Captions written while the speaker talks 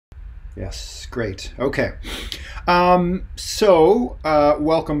Yes, great. Okay. Welcome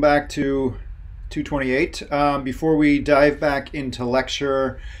back to 228. Before we dive back into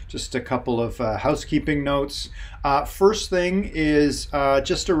lecture, just a couple of housekeeping notes. First thing is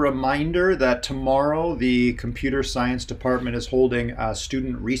just a reminder that tomorrow the computer science department is holding a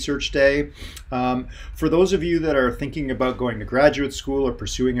student research day. For those of you that are thinking about going to graduate school or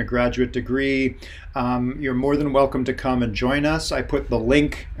pursuing a graduate degree, you're more than welcome to come and join us. I put the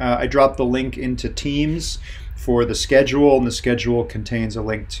link, I dropped the link into Teams for the schedule, and the schedule contains a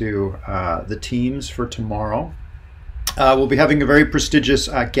link to the teams for tomorrow. We'll be having a very prestigious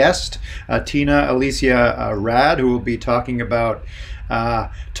guest, Tina Alicia Rad, who will be talking about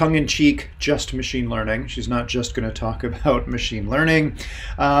tongue-in-cheek just machine learning. She's not just going to talk about machine learning.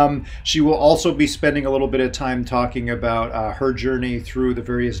 She will also be spending a little bit of time talking about her journey through the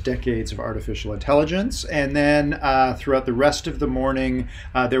various decades of artificial intelligence. And then throughout the rest of the morning,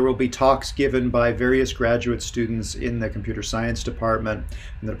 there will be talks given by various graduate students in the computer science department,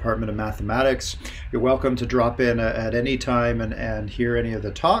 in the Department of Mathematics. You're welcome to drop in at any time and hear any of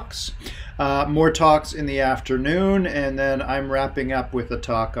the talks. More talks in the afternoon, and then I'm wrapping up with a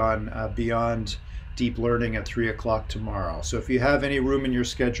talk on Beyond Deep Learning at 3 o'clock tomorrow. So if you have any room in your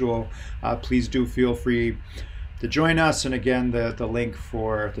schedule, please do feel free to join us. And again, the link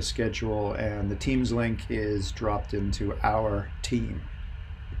for the schedule and the Teams link is dropped into our team.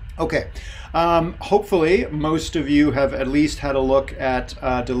 Okay, hopefully most of you have at least had a look at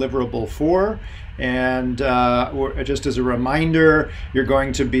deliverable 4. And just as a reminder, you're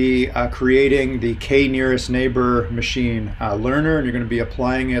going to be creating the K nearest neighbor machine learner, and you're going to be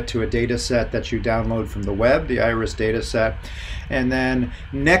applying it to a data set that you download from the web, the IRIS data set. And then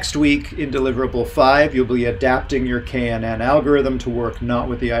next week in deliverable 5, you'll be adapting your KNN algorithm to work not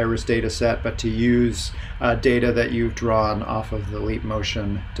with the IRIS data set, but to use data that you've drawn off of the Leap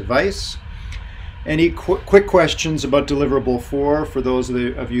Motion device. Any quick questions about deliverable 4 for those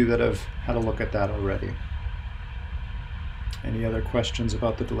of you that have had a look at that already? Any other questions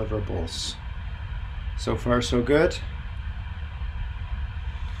about the deliverables? So far, so good?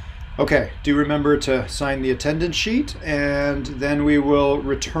 Okay, do remember to sign the attendance sheet, and then we will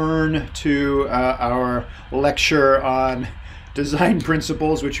return to our lecture on design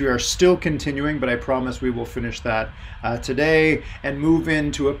principles, which we are still continuing, but I promise we will finish that today and move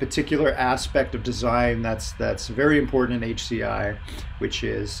into a particular aspect of design that's very important in HCI, which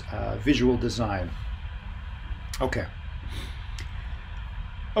is visual design.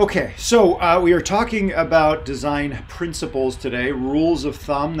 Okay, so we are talking about design principles today, rules of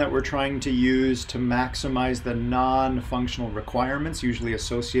thumb that we're trying to use to maximize the non-functional requirements usually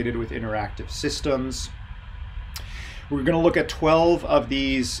associated with interactive systems. We're going to look at 12 of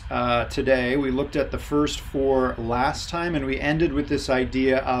these today. We looked at the first 4 last time, and we ended with this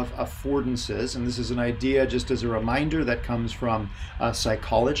idea of affordances. And this is an idea, just as a reminder, that comes from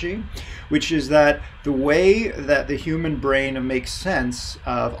psychology, which is that the way that the human brain makes sense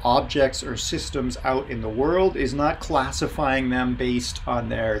of objects or systems out in the world is not classifying them based on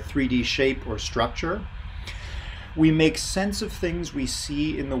their 3D shape or structure. We make sense of things we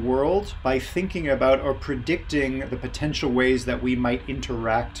see in the world by thinking about or predicting the potential ways that we might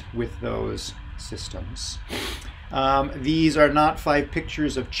interact with those systems. These are not 5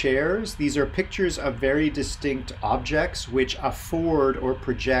 pictures of chairs. These are pictures of very distinct objects which afford or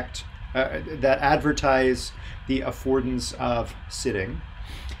project, that advertise the affordance of sitting.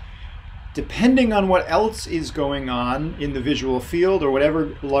 Depending on what else is going on in the visual field or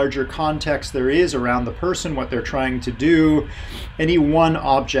whatever larger context there is around the person, what they're trying to do, any one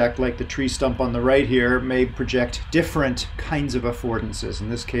object, like the tree stump on the right here, may project different kinds of affordances. In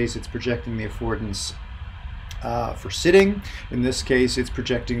this case, it's projecting the affordance for sitting. In this case, it's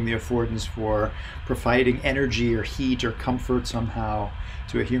projecting the affordance for providing energy or heat or comfort somehow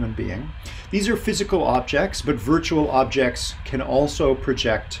to a human being. These are physical objects, but virtual objects can also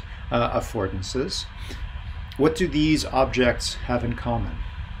project affordances. What do these objects have in common?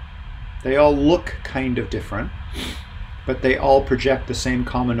 They all look kind of different, but they all project the same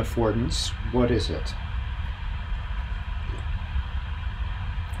common affordance. What is it?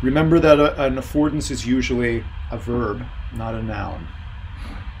 Remember that an affordance is usually a verb, not a noun.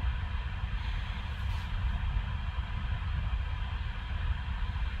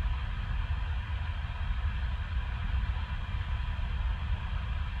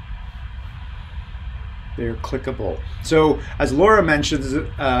 They're clickable. So as Laura mentions,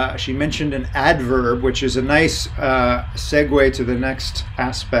 she mentioned an adverb, which is a nice segue to the next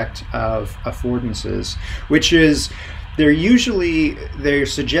aspect of affordances, which is they're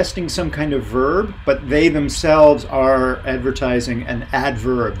suggesting some kind of verb, but they themselves are advertising an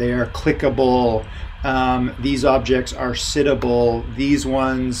adverb. They are clickable. These objects are sittable. These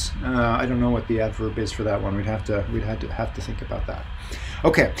ones, I don't know what the adverb is for that one. We'd have to think about that.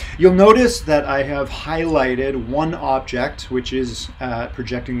 Okay, you'll notice that I have highlighted one object, which is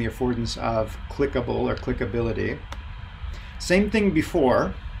projecting the affordance of clickable or clickability. Same thing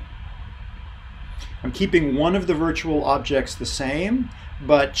before. I'm keeping one of the virtual objects the same,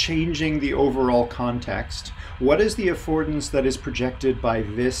 but changing the overall context. What is the affordance that is projected by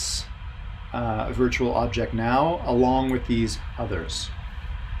this virtual object now, along with these others?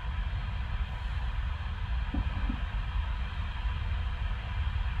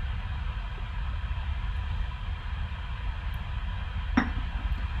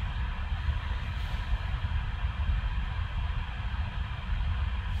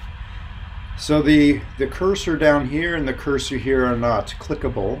 So the cursor down here and the cursor here are not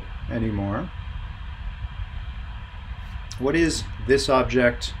clickable anymore. What is this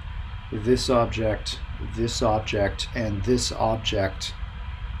object, this object, this object, and this object?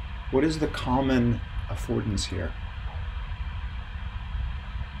 What is the common affordance here?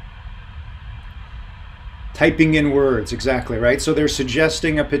 Typing in words, exactly, right? So they're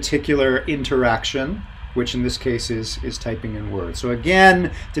suggesting a particular interaction, which in this case is typing in words. So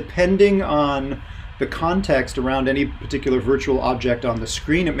again, depending on the context around any particular virtual object on the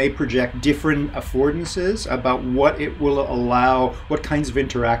screen, it may project different affordances about what it will allow, what kinds of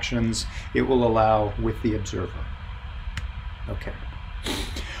interactions it will allow with the observer. Okay.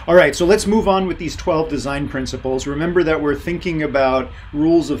 All right, so let's move on with these 12 design principles. Remember that we're thinking about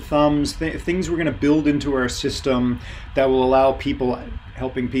rules of thumbs, things we're going to build into our system that will allow people,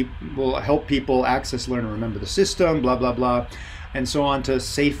 will help people access, learn, and remember the system, blah, blah, blah, and so on to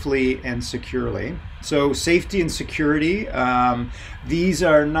safely and securely. So safety and security, these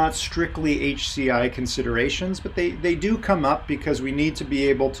are not strictly HCI considerations, but they do come up because we need to be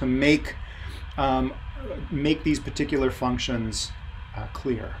able to make these particular functions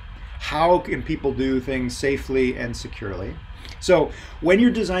clear. How can people do things safely and securely? So when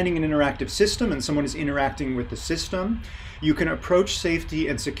you're designing an interactive system and someone is interacting with the system, you can approach safety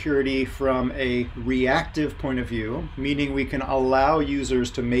and security from a reactive point of view, meaning we can allow users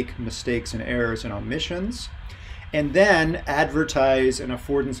to make mistakes and errors and omissions, and then advertise an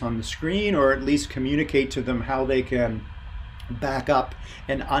affordance on the screen, or at least communicate to them how they can back up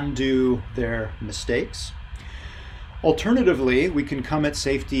and undo their mistakes. Alternatively, we can come at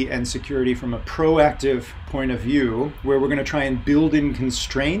safety and security from a proactive point of view, where we're going to try and build in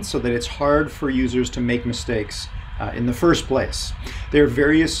constraints so that it's hard for users to make mistakes in the first place. There are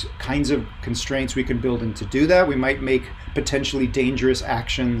various kinds of constraints we can build in to do that. We might make potentially dangerous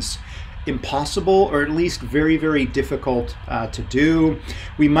actions impossible, or at least very, very difficult to do.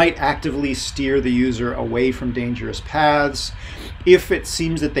 We might actively steer the user away from dangerous paths. If it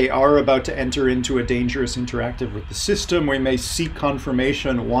seems that they are about to enter into a dangerous interactive with the system, we may seek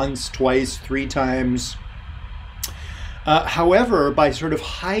confirmation once, twice, 3 times. However, by sort of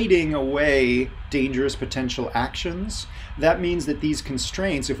hiding away dangerous potential actions, that means that these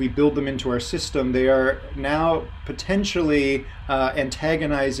constraints, if we build them into our system, they are now potentially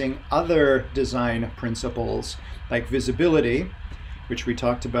antagonizing other design principles like visibility, which we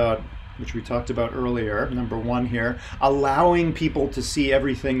talked about earlier, number 1 here, allowing people to see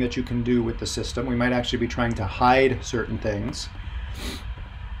everything that you can do with the system. We might actually be trying to hide certain things.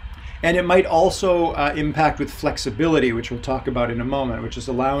 And it might also impact with flexibility, which we'll talk about in a moment, which is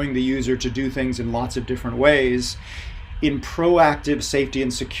allowing the user to do things in lots of different ways. In proactive safety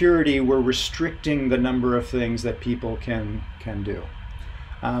and security, we're restricting the number of things that people can do.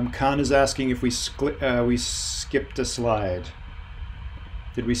 Khan is asking if we skipped a slide.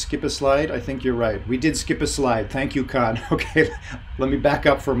 Did we skip a slide? I think you're right. We did skip a slide. Thank you, Khan. Okay, let me back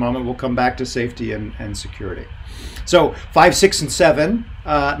up for a moment. We'll come back to safety and security. So 5, 6, and 7,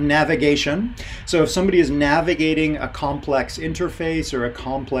 navigation. So if somebody is navigating a complex interface or a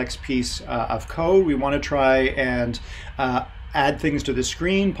complex piece of code, we want to try and add things to the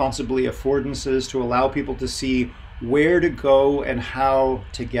screen, possibly affordances to allow people to see where to go and how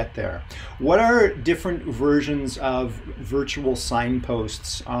to get there. What are different versions of virtual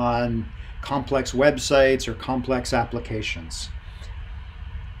signposts on complex websites or complex applications?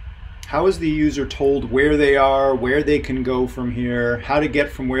 How is the user told where they are, where they can go from here, how to get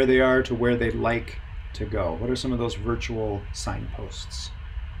from where they are to where they'd like to go? What are some of those virtual signposts?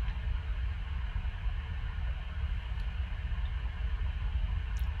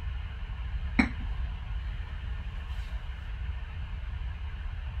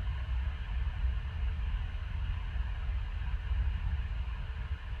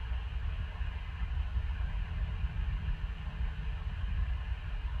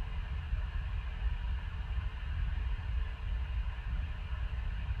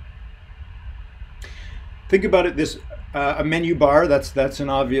 Think about it this, a menu bar, that's an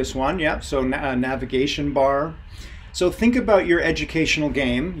obvious one, yeah, so a navigation bar. So think about your educational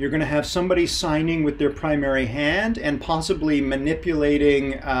game. You're going to have somebody signing with their primary hand and possibly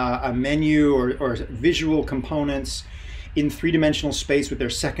manipulating a menu or visual components in three-dimensional space with their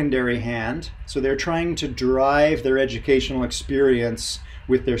secondary hand. So they're trying to drive their educational experience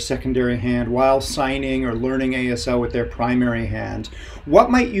with their secondary hand while signing or learning ASL with their primary hand. What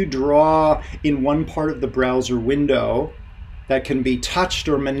might you draw in one part of the browser window that can be touched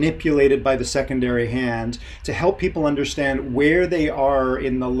or manipulated by the secondary hand to help people understand where they are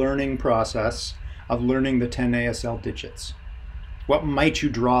in the learning process of learning the 10 ASL digits? What might you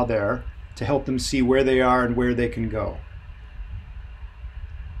draw there to help them see where they are and where they can go?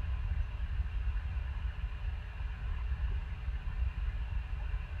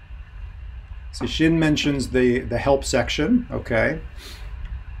 So Shin mentions the help section, okay.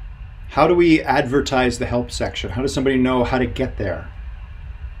 How do we advertise the help section? How does somebody know how to get there?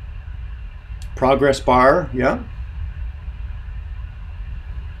 Progress bar, yeah.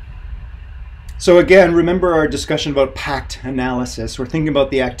 So again, remember our discussion about packed analysis. We're thinking about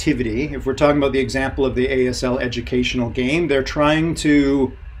the activity. If we're talking about the example of the ASL educational game, they're trying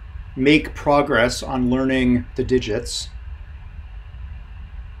to make progress on learning the digits.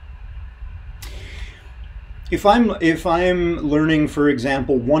 If I'm learning, for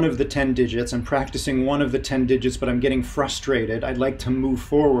example, one of the 10 digits, I'm practicing one of the 10 digits, but I'm getting frustrated, I'd like to move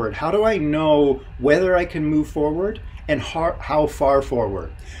forward. How do I know whether I can move forward and how far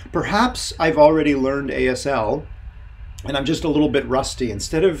forward? Perhaps I've already learned ASL and I'm just a little bit rusty.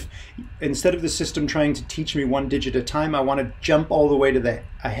 Instead of the system trying to teach me one digit at a time, I want to jump all the way to the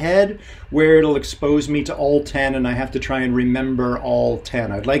ahead where it'll expose me to all 10 and I have to try and remember all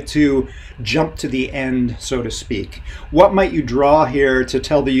 10. I'd like to jump to the end, so to speak. What might you draw here to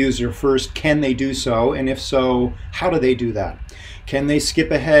tell the user first, can they do so? And if so, how do they do that? Can they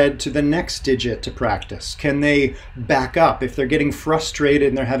skip ahead to the next digit to practice? Can they back up? If they're getting frustrated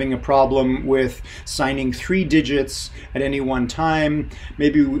and they're having a problem with signing 3 digits at any one time,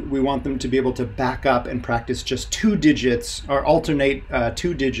 maybe we want them to be able to back up and practice just 2 digits or alternate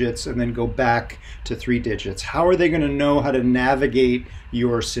 2 digits and then go back to 3 digits. How are they going to know how to navigate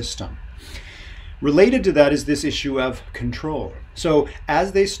your system? Related to that is this issue of control. So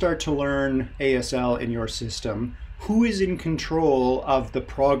as they start to learn ASL in your system, who is in control of the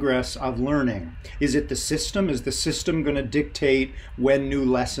progress of learning? Is it the system? Is the system going to dictate when new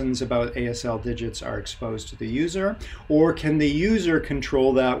lessons about ASL digits are exposed to the user? Or can the user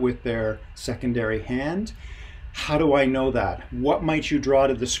control that with their secondary hand? How do I know that? What might you draw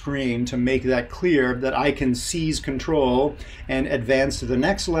to the screen to make that clear that I can seize control and advance to the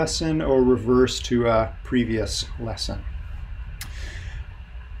next lesson or reverse to a previous lesson?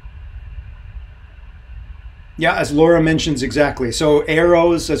 Yeah, as Laura mentions exactly. So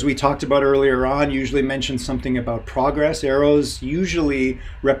arrows, as we talked about earlier on, usually mention something about progress. Arrows usually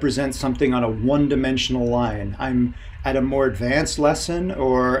represent something on a one-dimensional line. I'm at a more advanced lesson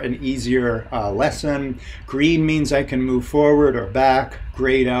or an easier lesson. Green means I can move forward or back.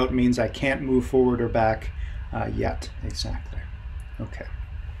 Grayed out means I can't move forward or back yet. Exactly. Okay.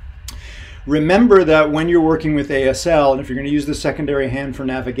 Remember that when you're working with ASL, and if you're going to use the secondary hand for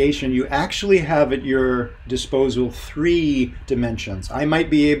navigation, you actually have at your disposal 3 dimensions. I might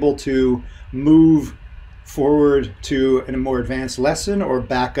be able to move forward to a more advanced lesson or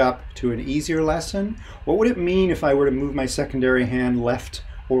back up to an easier lesson. What would it mean if I were to move my secondary hand left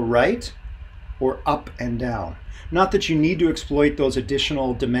or right or up and down? Not that you need to exploit those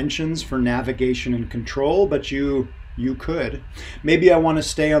additional dimensions for navigation and control, but you could. Maybe I want to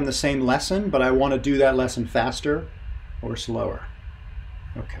stay on the same lesson, but I want to do that lesson faster or slower.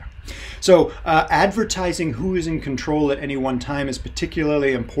 Okay. So advertising who is in control at any one time is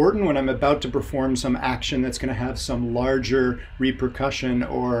particularly important when I'm about to perform some action that's going to have some larger repercussion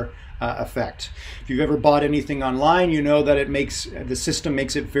or effect. If you've ever bought anything online, you know that the system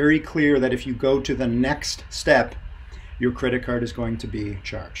makes it very clear that if you go to the next step, your credit card is going to be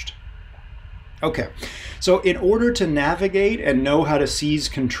charged. Okay, so in order to navigate and know how to seize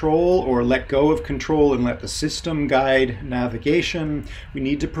control or let go of control and let the system guide navigation, we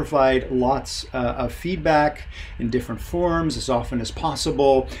need to provide lots of feedback in different forms as often as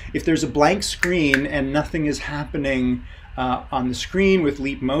possible. If there's a blank screen and nothing is happening on the screen with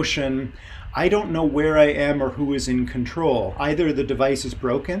leap motion, I don't know where I am or who is in control. Either the device is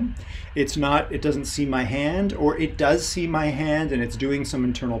broken, it doesn't see my hand, or it does see my hand and it's doing some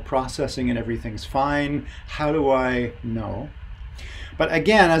internal processing and everything's fine. How do I know? But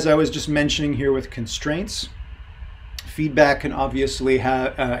again, as I was just mentioning here with constraints, Feedback can obviously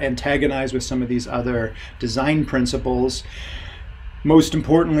antagonize with some of these other design principles. Most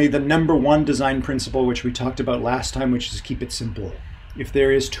importantly, the number one design principle, which we talked about last time, which is keep it simple. If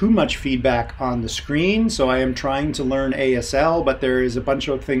there is too much feedback on the screen, so I am trying to learn ASL, but there is a bunch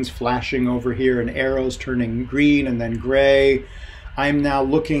of things flashing over here and arrows turning green and then gray, I'm now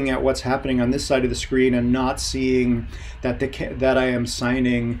looking at what's happening on this side of the screen and not seeing that I am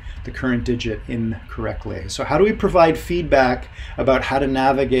signing the current digit incorrectly. So how do we provide feedback about how to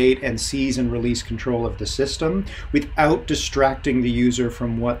navigate and seize and release control of the system without distracting the user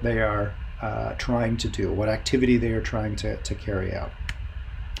from what they are trying to do, what activity they are trying to carry out?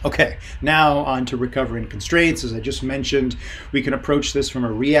 Okay, now on to recovering constraints. As I just mentioned, we can approach this from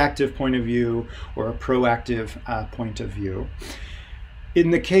a reactive point of view or a proactive point of view.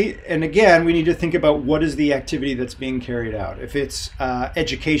 In the case, and again, we need to think about what is the activity that's being carried out. If it's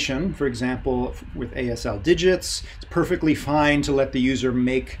education, for example, with ASL digits, it's perfectly fine to let the user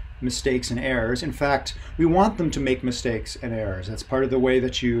make mistakes and errors. In fact, we want them to make mistakes and errors. That's part of the way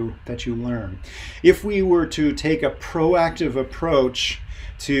that you learn. If we were to take a proactive approach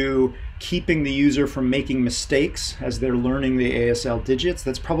to keeping the user from making mistakes as they're learning the ASL digits,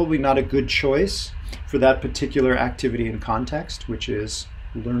 that's probably not a good choice for that particular activity and context, which is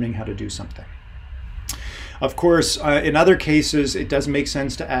learning how to do something. Of course, in other cases, it does make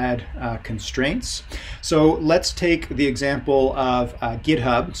sense to add constraints. So let's take the example of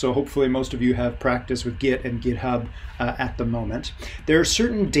GitHub. So hopefully most of you have practice with Git and GitHub at the moment. There are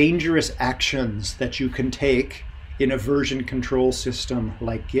certain dangerous actions that you can take in a version control system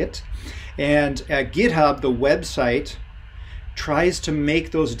like Git. And GitHub, the website, tries to make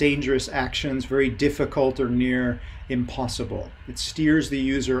those dangerous actions very difficult or near impossible. It steers the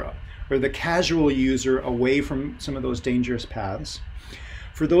user or the casual user away from some of those dangerous paths.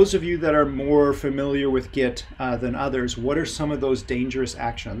 For those of you that are more familiar with Git than others, what are some of those dangerous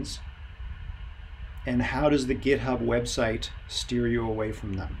actions? And how does the GitHub website steer you away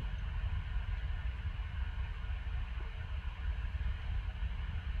from them?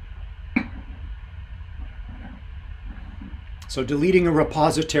 So deleting a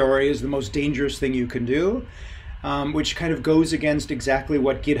repository is the most dangerous thing you can do, which kind of goes against exactly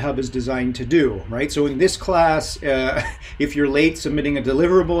what GitHub is designed to do, right? So in this class, if you're late submitting a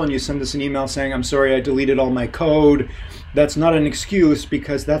deliverable and you send us an email saying, I'm sorry, I deleted all my code, that's not an excuse,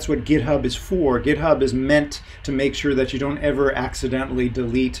 because that's what GitHub is for. GitHub is meant to make sure that you don't ever accidentally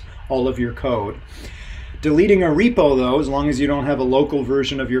delete all of your code. Deleting a repo, though, as long as you don't have a local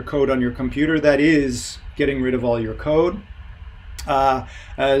version of your code on your computer, that is getting rid of all your code.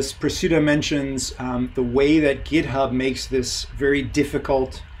 As Prasida mentions, the way that GitHub makes this very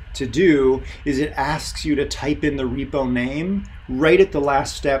difficult to do is it asks you to type in the repo name right at the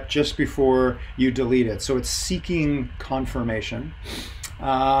last step just before you delete it. So it's seeking confirmation.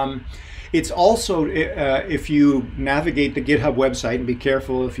 It's also, if you navigate the GitHub website, and be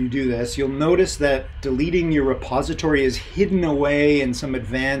careful if you do this, you'll notice that deleting your repository is hidden away in some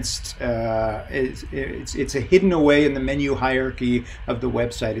advanced, it's hidden away in the menu hierarchy of the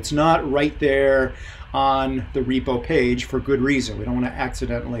website. It's not right there on the repo page for good reason. We don't want to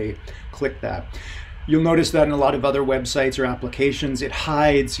accidentally click that. You'll notice that in a lot of other websites or applications, it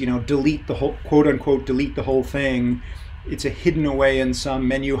hides, delete the whole, quote unquote, delete the whole thing. It's a hidden away in some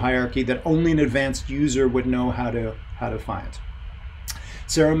menu hierarchy that only an advanced user would know how to find.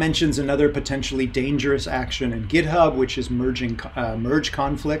 Sarah mentions another potentially dangerous action in GitHub, which is merge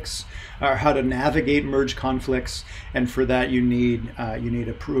conflicts, or how to navigate merge conflicts, and for that you need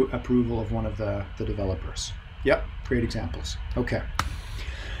approval of one of the developers. Yep, great examples.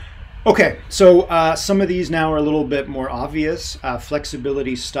 Okay, so some of these now are a little bit more obvious.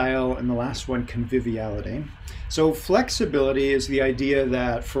 Flexibility, style, and the last one, conviviality. So flexibility is the idea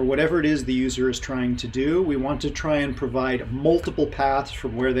that for whatever it is the user is trying to do, we want to try and provide multiple paths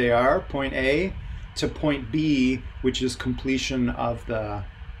from where they are, point A, to point B, which is completion of the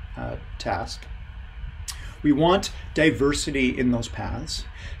task. We want diversity in those paths.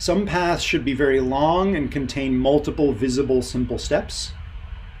 Some paths should be very long and contain multiple visible simple steps.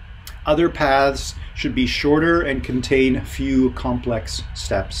 Other paths should be shorter and contain few complex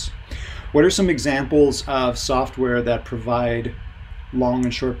steps. What are some examples of software that provide long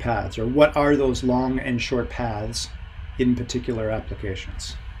and short paths, or what are those long and short paths in particular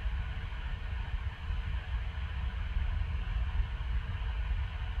applications?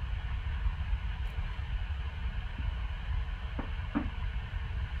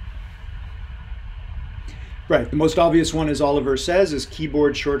 Right, the most obvious one, as Oliver says, is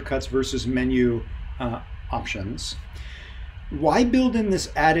keyboard shortcuts versus menu options. Why build in this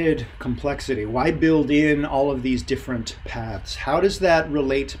added complexity? Why build in all of these different paths? How does that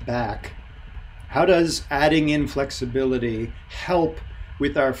relate back? How does adding in flexibility help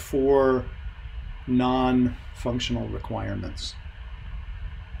with our 4 non-functional requirements?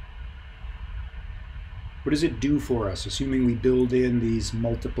 What does it do for us, assuming we build in these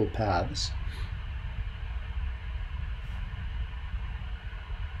multiple paths?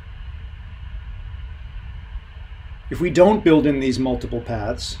 If we don't build in these multiple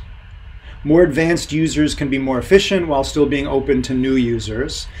paths, more advanced users can be more efficient while still being open to new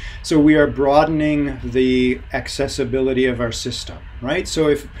users. So we are broadening the accessibility of our system, right? So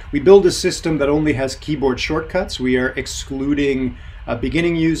if we build a system that only has keyboard shortcuts, we are excluding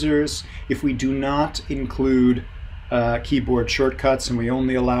beginning users. If we do not include keyboard shortcuts and we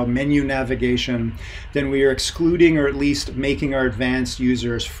only allow menu navigation, then we are excluding, or at least making, our advanced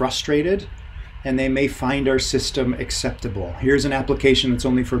users frustrated, and they may find our system acceptable. Here's an application that's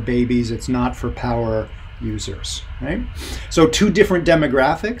only for babies, it's not for power users, right? So 2 different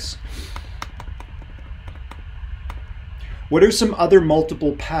demographics. What are some other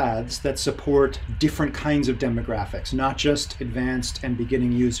multiple paths that support different kinds of demographics, not just advanced and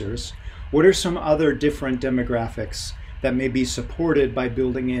beginning users? What are some other different demographics that may be supported by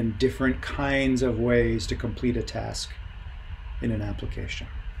building in different kinds of ways to complete a task in an application?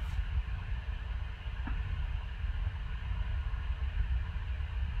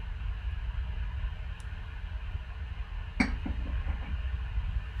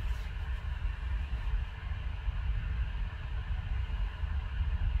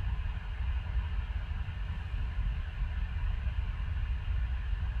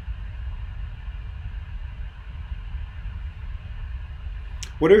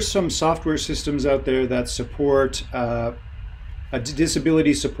 What are some software systems out there that support a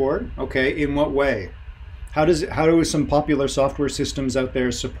disability support? Okay, in what way? How do some popular software systems out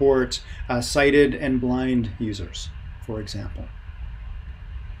there support sighted and blind users, for example,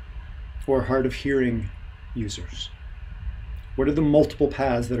 or hard of hearing users? What are the multiple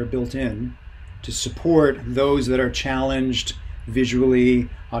paths that are built in to support those that are challenged visually,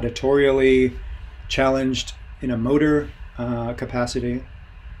 auditorially, challenged in a motor capacity?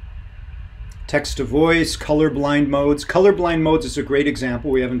 Text to voice, colorblind modes. Colorblind modes is a great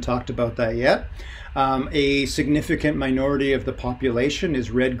example. We haven't talked about that yet. A significant minority of the population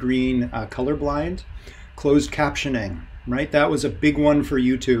is red-green colorblind. Closed captioning, right? That was a big one for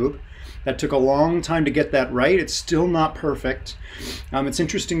YouTube. That took a long time to get that right. It's still not perfect. It's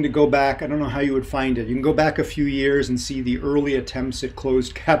interesting to go back. I don't know how you would find it. You can go back a few years and see the early attempts at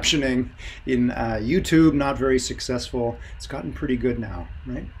closed captioning in YouTube. Not very successful. It's gotten pretty good now,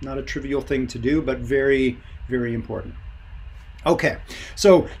 right? Not a trivial thing to do, but very, very important. Okay,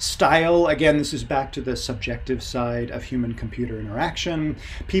 so style, again, this is back to the subjective side of human-computer interaction.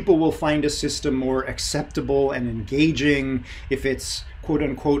 People will find a system more acceptable and engaging if it's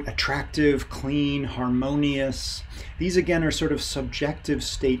quote-unquote attractive, clean, harmonious. These, again, are sort of subjective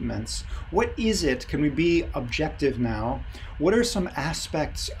statements. What is it? Can we be objective now? What are some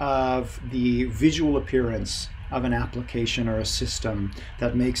aspects of the visual appearance of an application or a system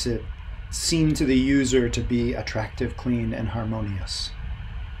that makes it seem to the user to be attractive, clean, and harmonious?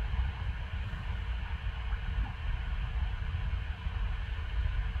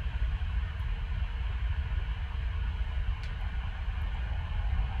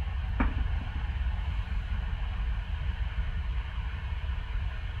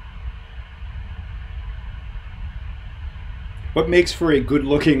 What makes for a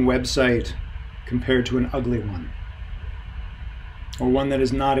good-looking website compared to an ugly one? Or one that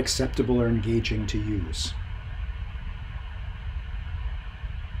is not acceptable or engaging to use?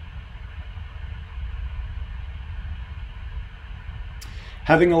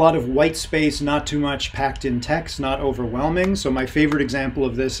 Having a lot of white space, not too much packed in text, not overwhelming. So my favorite example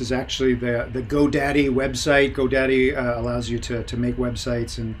of this is actually the GoDaddy website. GoDaddy allows you to make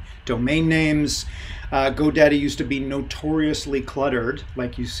websites and domain names. GoDaddy used to be notoriously cluttered,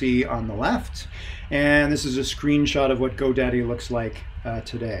 like you see on the left. And this is a screenshot of what GoDaddy looks like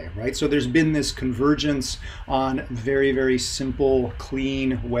today, right? So there's been this convergence on very, very simple,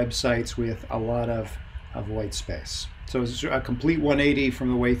 clean websites with a lot of white space. So it's a complete 180 from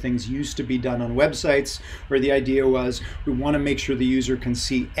the way things used to be done on websites, where the idea was we want to make sure the user can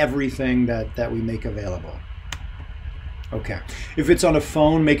see everything that we make available. Okay, if it's on a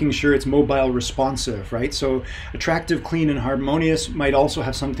phone, making sure it's mobile responsive, right? So attractive, clean, and harmonious might also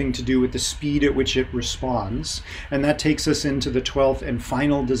have something to do with the speed at which it responds. And that takes us into the 12th and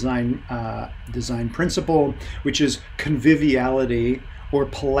final design principle, which is conviviality, or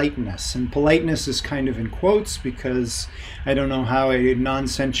politeness. And politeness is kind of in quotes because I don't know how a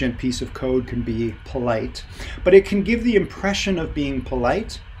non-sentient piece of code can be polite, but it can give the impression of being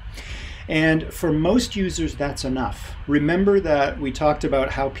polite. And for most users, that's enough. Remember that we talked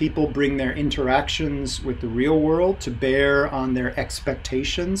about how people bring their interactions with the real world to bear on their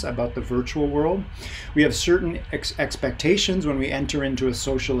expectations about the virtual world. We have certain expectations when we enter into a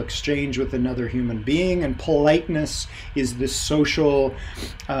social exchange with another human being, and politeness is the social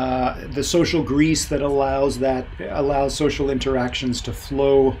grease that allows social interactions to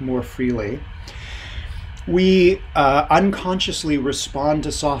flow more freely. We unconsciously respond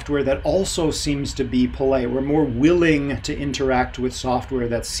to software that also seems to be polite. We're more willing to interact with software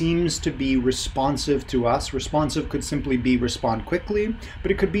that seems to be responsive to us. Responsive could simply be respond quickly,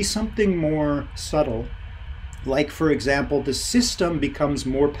 but it could be something more subtle. Like, for example, the system becomes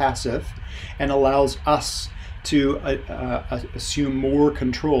more passive and allows us to assume more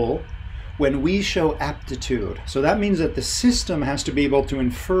control when we show aptitude. So that means that the system has to be able to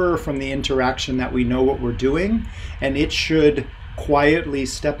infer from the interaction that we know what we're doing, and it should quietly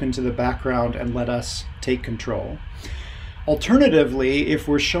step into the background and let us take control. Alternatively, if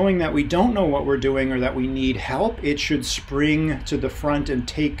we're showing that we don't know what we're doing or that we need help, it should spring to the front and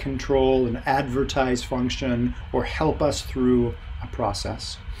take control and advertise function or help us through a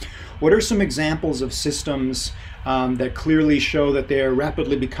process. What are some examples of systems that clearly show that they are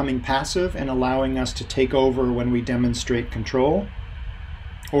rapidly becoming passive and allowing us to take over when we demonstrate control?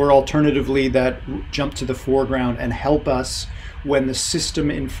 Or alternatively, that jump to the foreground and help us when the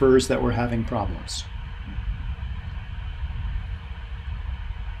system infers that we're having problems?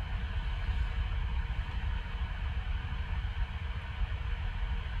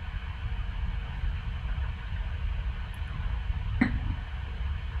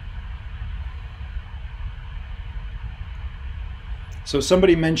 So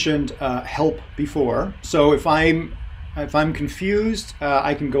somebody mentioned help before. So if I'm confused,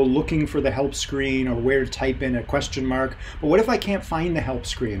 I can go looking for the help screen or where to type in a question mark. But what if I can't find the help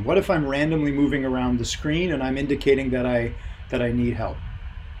screen? What if I'm randomly moving around the screen and I'm indicating that I need help?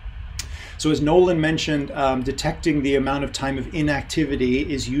 So as Nolan mentioned, detecting the amount of time of inactivity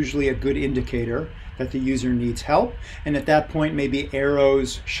is usually a good indicator that the user needs help. And at that point, maybe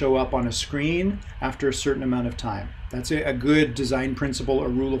arrows show up on a screen after a certain amount of time. That's a good design principle or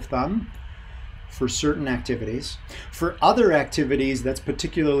rule of thumb for certain activities. For other activities, that's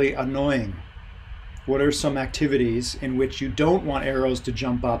particularly annoying. What are some activities in which you don't want arrows to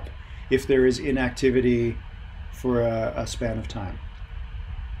jump up if there is inactivity for a span of time?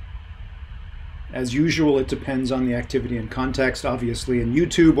 As usual, it depends on the activity and context. Obviously, in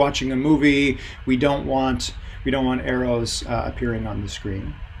YouTube, watching a movie, we don't want arrows appearing on the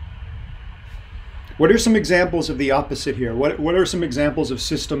screen. What are some examples of the opposite here? What are some examples of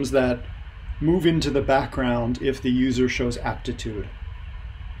systems that move into the background if the user shows aptitude?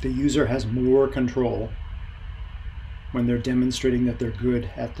 The user has more control when they're demonstrating that they're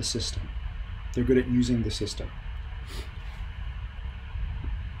good at the system. They're good at using the system.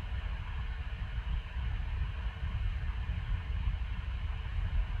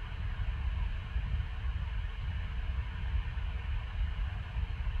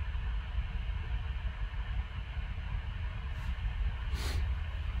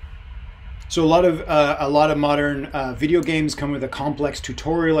 So a lot of modern video games come with a complex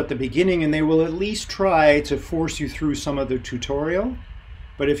tutorial at the beginning, and they will at least try to force you through some of the tutorial.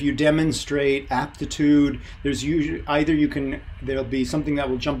 But if you demonstrate aptitude, there's usually there'll be something that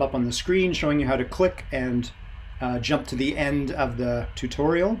will jump up on the screen showing you how to click and jump to the end of the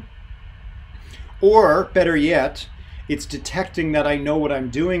tutorial. Or better yet, it's detecting that I know what I'm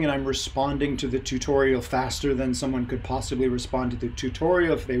doing and I'm responding to the tutorial faster than someone could possibly respond to the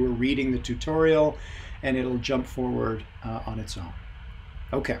tutorial if they were reading the tutorial, and it'll jump forward on its own.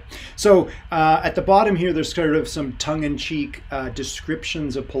 Okay, so at the bottom here, there's sort of some tongue-in-cheek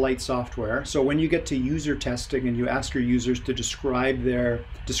descriptions of polite software. So when you get to user testing and you ask your users to describe their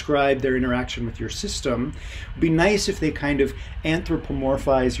interaction with your system, it'd be nice if they kind of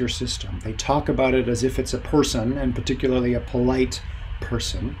anthropomorphize your system. They talk about it as if it's a person, and particularly a polite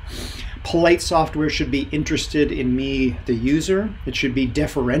person. Polite software should be interested in me, the user. It should be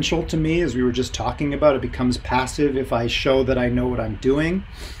deferential to me, as we were just talking about. It becomes passive if I show that I know what I'm doing.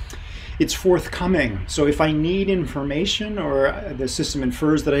 It's forthcoming. So if I need information, or the system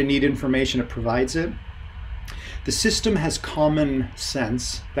infers that I need information, it provides it. The system has common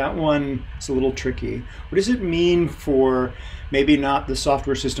sense. That one is a little tricky. What does it mean for maybe not the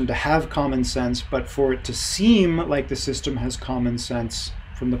software system to have common sense, but for it to seem like the system has common sense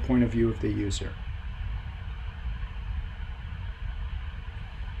from the point of view of the user?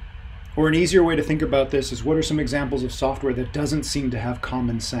 Or an easier way to think about this is, what are some examples of software that doesn't seem to have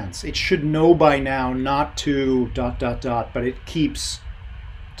common sense? It should know by now not to ... but it keeps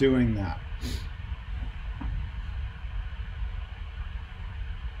doing that.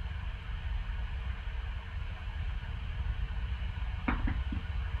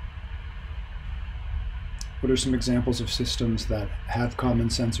 What are some examples of systems that have common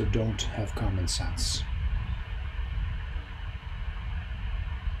sense or don't have common sense?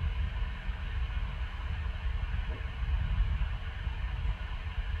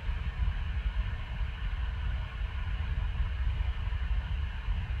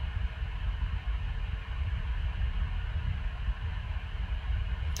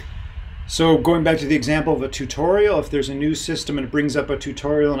 So going back to the example of a tutorial, if there's a new system and it brings up a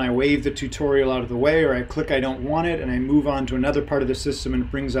tutorial and I wave the tutorial out of the way, or I click I don't want it and I move on to another part of the system and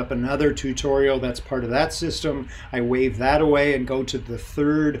it brings up another tutorial that's part of that system, I wave that away and go to the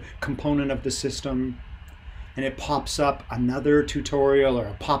third component of the system, and it pops up another tutorial or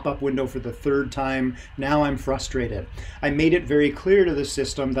a pop-up window for the third time. Now I'm frustrated. I made it very clear to the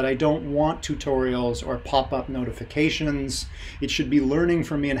system that I don't want tutorials or pop-up notifications. It should be learning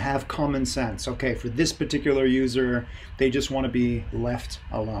from me and have common sense. Okay, for this particular user, they just want to be left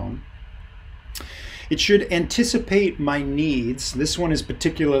alone. It should anticipate my needs. This one is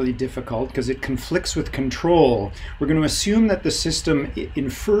particularly difficult because it conflicts with control. We're going to assume that the system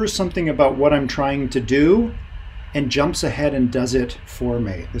infers something about what I'm trying to do and jumps ahead and does it for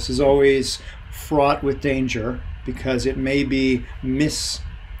me. This is always fraught with danger because it may be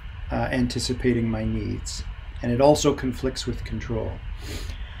anticipating my needs. And it also conflicts with control.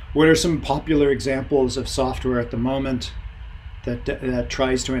 What are some popular examples of software at the moment that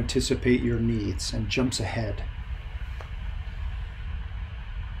tries to anticipate your needs and jumps ahead?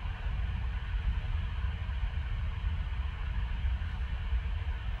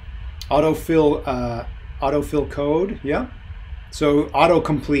 Autofill code, yeah. So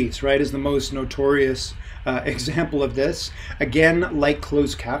autocomplete, right, is the most notorious example of this. Again, like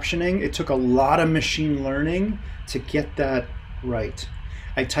closed captioning, it took a lot of machine learning to get that right.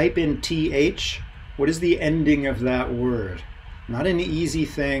 I type in TH. What is the ending of that word? Not an easy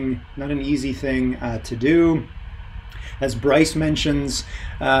thing, to do. As Bryce mentions,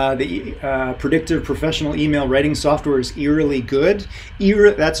 the predictive professional email writing software is eerily good.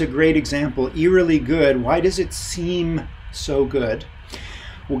 That's a great example. Eerily good. Why does it seem so good?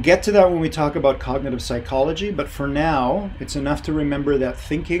 We'll get to that when we talk about cognitive psychology, but for now, it's enough to remember that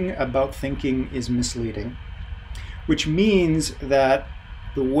thinking about thinking is misleading, which means that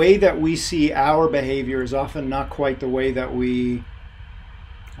the way that we see our behavior is often not quite the way that we...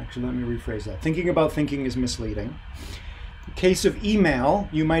 Actually, let me rephrase that. Thinking about thinking is misleading. In the case of email,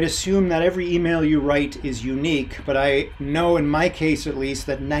 you might assume that every email you write is unique, but I know in my case at least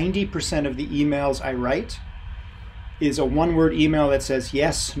that 90% of the emails I write is a one-word email that says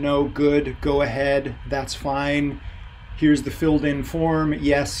yes, no, good, go ahead, that's fine, here's the filled-in form,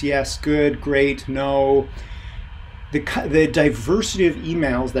 yes, yes, good, great, no. The diversity of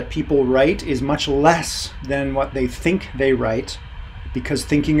emails that people write is much less than what they think they write, because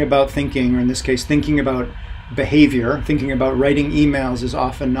thinking about thinking, or in this case, thinking about behavior, thinking about writing emails is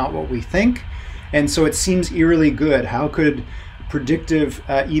often not what we think. And so it seems eerily good. How could predictive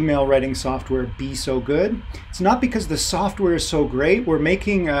email writing software be so good? It's not because the software is so great. We're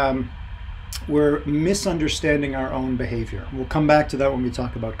misunderstanding our own behavior. We'll come back to that when we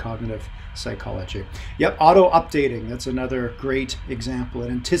talk about cognitive psychology. Yep, auto-updating, that's another great example.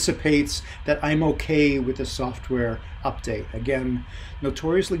 It anticipates that I'm okay with the software update. Again,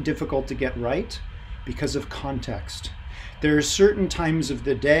 notoriously difficult to get right because of context. There are certain times of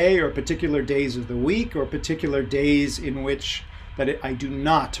the day or particular days of the week or particular days in which I do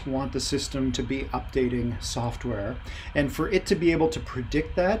not want the system to be updating software. And for it to be able to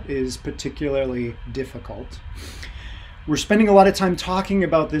predict that is particularly difficult. We're spending a lot of time talking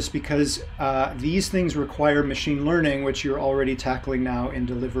about this because these things require machine learning, which you're already tackling now in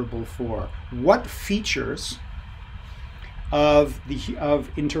Deliverable 4. What features of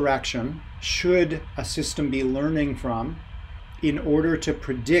interaction should a system be learning from in order to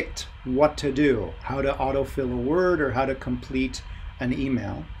predict what to do, how to autofill a word or how to complete an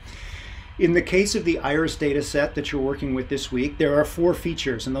email? In the case of the iris data set that you're working with this week, there are 4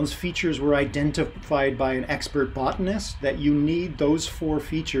 features, and those features were identified by an expert botanist that you need those 4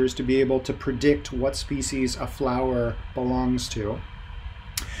 features to be able to predict what species a flower belongs to.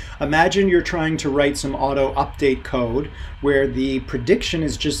 Imagine you're trying to write some auto update code where the prediction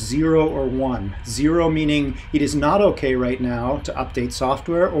is just 0 or 1. 0 meaning it is not okay right now to update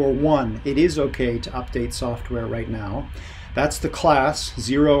software, or 1, it is okay to update software right now. That's the class,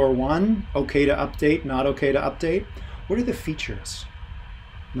 0 or 1, okay to update, not okay to update. What are the features?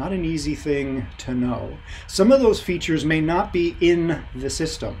 Not an easy thing to know. Some of those features may not be in the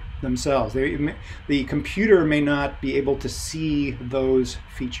system themselves. The computer may not be able to see those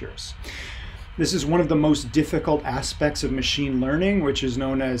features. This is one of the most difficult aspects of machine learning, which is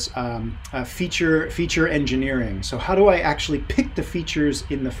known as feature engineering. So how do I actually pick the features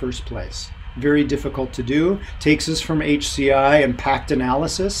in the first place? Very difficult to do. Takes us from HCI and packed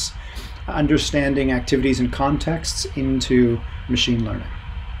analysis, understanding activities and contexts, into machine learning.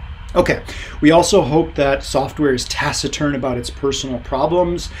 Okay, we also hope that software is taciturn about its personal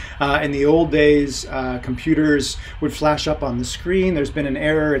problems. In the old days, computers would flash up on the screen. There's been an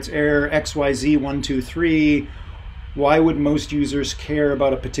error, it's error XYZ123. Why would most users care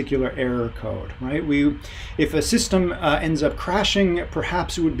about a particular error code, right? If a system ends up crashing,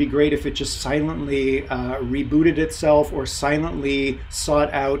 perhaps it would be great if it just silently rebooted itself or silently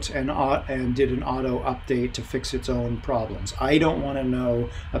sought out and did an auto update to fix its own problems. I don't want to know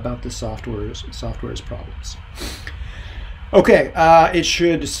about the software's problems. Okay, it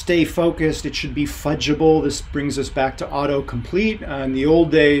should stay focused. It should be fudgeable. This brings us back to autocomplete. In the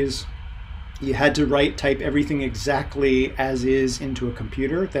old days, you had to type everything exactly as is into a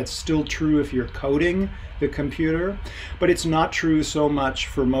computer. That's still true if you're coding the computer, but it's not true so much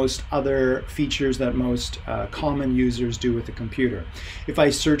for most other features that most common users do with the computer. If I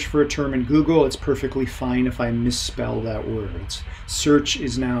search for a term in Google, it's perfectly fine if I misspell that word. Search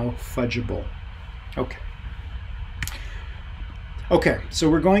is now fudgeable. Okay, so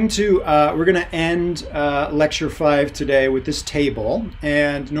we're going to end lecture 5 today with this table.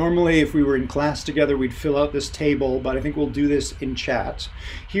 And normally, if we were in class together, we'd fill out this table, but I think we'll do this in chat.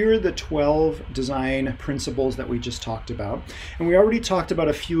 Here are the 12 design principles that we just talked about. And we already talked about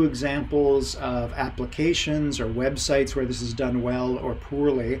a few examples of applications or websites where this is done well or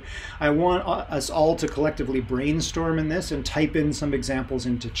poorly. I want us all to collectively brainstorm in this and type in some examples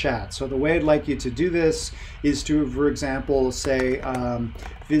into chat. So the way I'd like you to do this is to, for example, say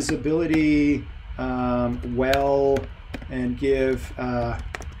visibility well, and give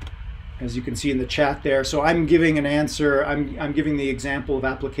as you can see in the chat there. So I'm giving an answer. I'm giving the example of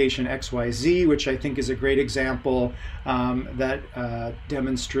application XYZ, which I think is a great example that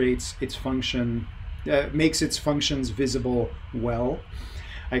demonstrates its function, makes its functions visible well.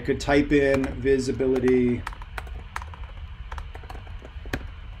 I could type in visibility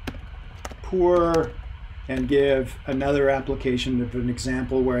poor and give another application of an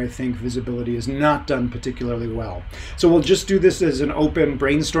example where I think visibility is not done particularly well. So we'll just do this as an open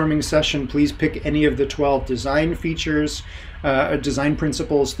brainstorming session. Please pick any of the 12 design features, design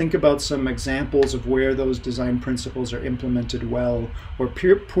principles. Think about some examples of where those design principles are implemented well or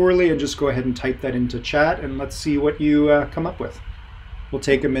poorly, and just go ahead and type that into chat, and let's see what you come up with. We'll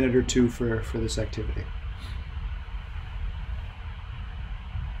take a minute or two for this activity.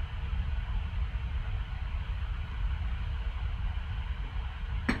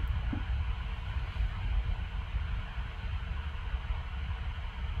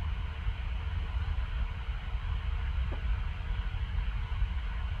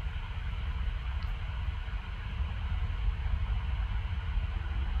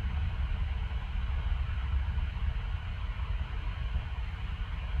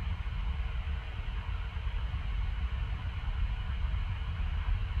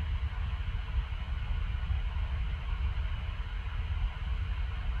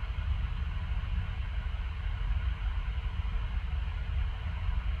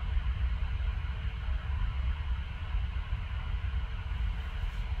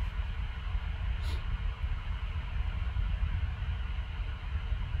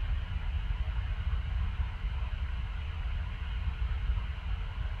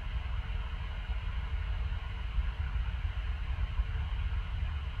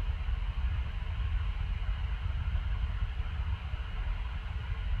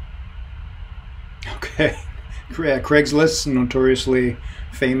 Okay, Craigslist, notoriously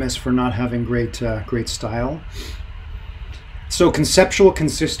famous for not having great style. So conceptual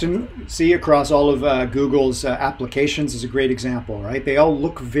consistency across all of Google's applications is a great example, right? They all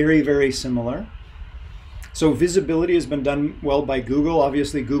look very, very similar. So visibility has been done well by Google.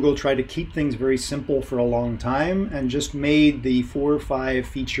 Obviously, Google tried to keep things very simple for a long time and just made the 4 or 5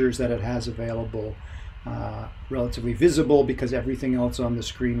 features that it has available relatively visible, because everything else on the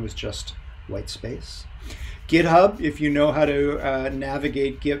screen was just white space. GitHub, if you know how to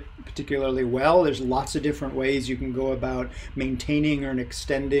navigate Git particularly well, there's lots of different ways you can go about maintaining or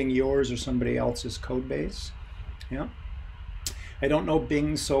extending yours or somebody else's code base. Yeah. I don't know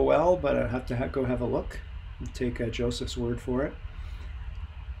Bing so well, but I have to go have a look. take Joseph's word for it.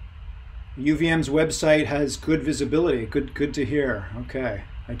 UVM's website has good visibility. Good to hear. Okay.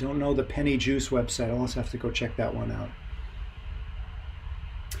 I don't know the Penny Juice website. I'll also have to go check that one out.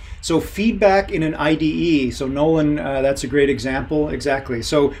 So feedback in an IDE. So Nolan, that's a great example. Exactly.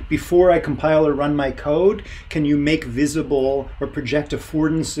 So before I compile or run my code, can you make visible or project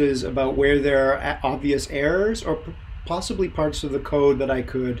affordances about where there are obvious errors or possibly parts of the code that I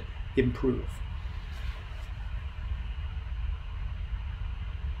could improve?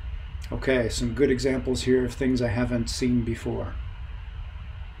 Okay, some good examples here of things I haven't seen before.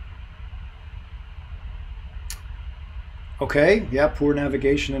 Okay, yeah, poor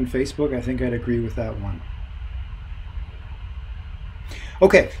navigation in Facebook. I think I'd agree with that one.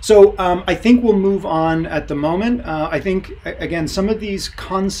 Okay, so I think we'll move on at the moment. I think, again, some of these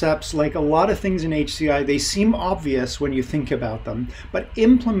concepts, like a lot of things in HCI, they seem obvious when you think about them, but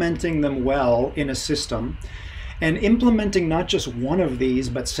implementing them well in a system, and implementing not just one of these,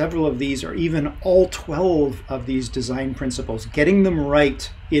 but several of these, or even all 12 of these design principles, getting them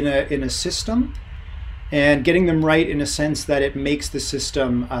right in a system, and getting them right in a sense that it makes the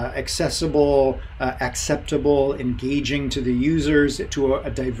system accessible, acceptable, engaging to the users, to a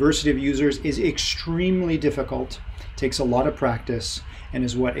diversity of users, is extremely difficult, takes a lot of practice, and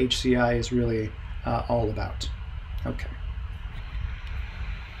is what HCI is really all about. Okay.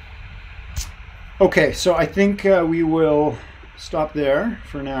 Okay, so I think we will stop there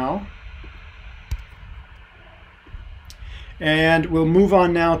for now. And we'll move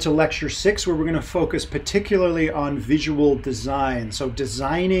on now to lecture 6, where we're going to focus particularly on visual design. So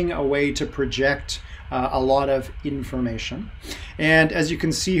designing a way to project a lot of information. And as you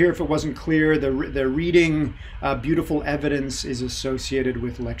can see here, if it wasn't clear, the reading Beautiful Evidence is associated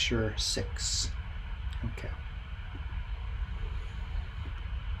with lecture 6. Okay.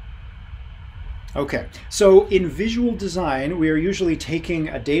 Okay, so in visual design, we are usually taking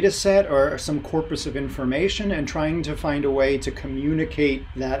a data set or some corpus of information and trying to find a way to communicate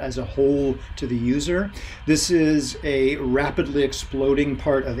that as a whole to the user. This is a rapidly exploding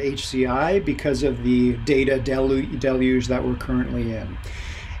part of HCI because of the data deluge that we're currently in.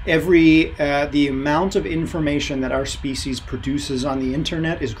 The amount of information that our species produces on the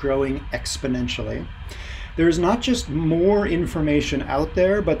internet is growing exponentially. There's not just more information out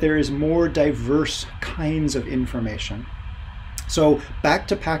there, but there is more diverse kinds of information. So back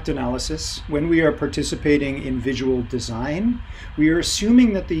to pact analysis, when we are participating in visual design, we are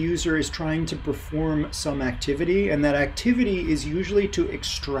assuming that the user is trying to perform some activity, and that activity is usually to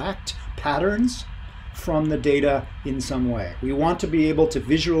extract patterns from the data in some way. We want to be able to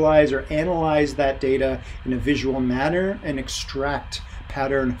visualize or analyze that data in a visual manner and extract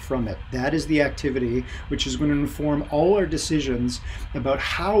pattern from it. That is the activity which is going to inform all our decisions about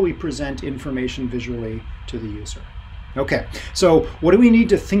how we present information visually to the user. Okay, so what do we need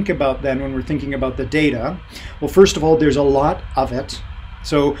to think about then when we're thinking about the data? Well, first of all, there's a lot of it.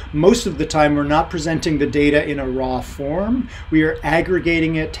 So most of the time we're not presenting the data in a raw form. We are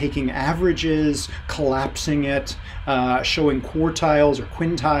aggregating it, taking averages, collapsing it, showing quartiles or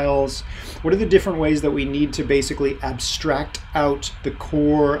quintiles. What are the different ways that we need to basically abstract out the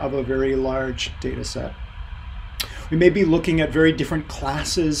core of a very large data set? We may be looking at very different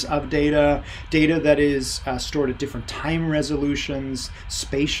classes of data that is stored at different time resolutions,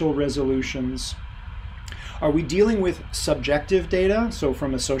 spatial resolutions. Are we dealing with subjective data, so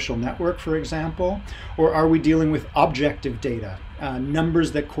from a social network, for example, or are we dealing with objective data,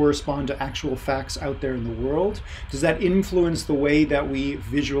 numbers that correspond to actual facts out there in the world? Does that influence the way that we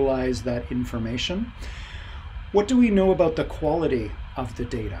visualize that information? What do we know about the quality of the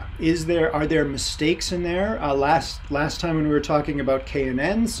data? Are there mistakes in there? Last time when we were talking about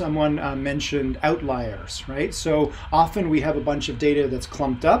KNN, someone mentioned outliers, right? So often we have a bunch of data that's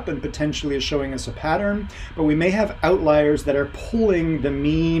clumped up and potentially is showing us a pattern, but we may have outliers that are pulling the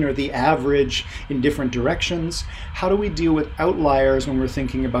mean or the average in different directions. How do we deal with outliers when we're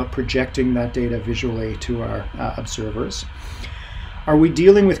thinking about projecting that data visually to our observers? Are we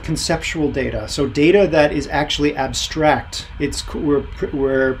dealing with conceptual data? So data that is actually abstract.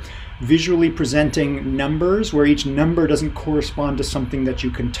 We're visually presenting numbers where each number doesn't correspond to something that you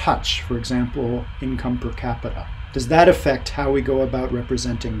can touch, for example, income per capita. Does that affect how we go about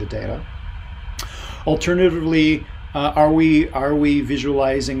representing the data? Alternatively, are we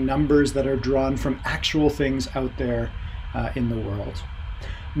visualizing numbers that are drawn from actual things out there in the world?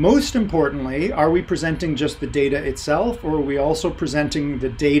 Most importantly, are we presenting just the data itself, or are we also presenting the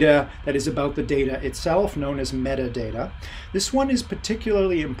data that is about the data itself, known as metadata? This one is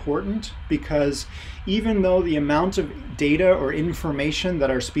particularly important because even though the amount of data or information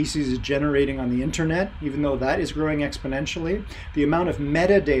that our species is generating on the internet, even though that is growing exponentially, the amount of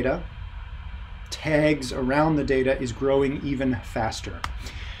metadata, tags around the data, is growing even faster.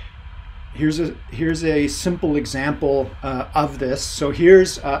 Here's a simple example of this. So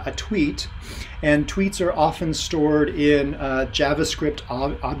here's a tweet, and tweets are often stored in JavaScript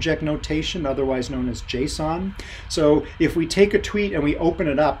object notation, otherwise known as JSON. So if we take a tweet and we open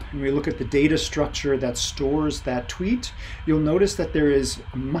it up and we look at the data structure that stores that tweet, you'll notice that there is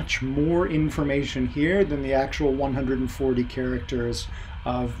much more information here than the actual 140 characters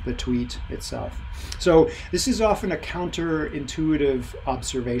of the tweet itself. So this is often a counterintuitive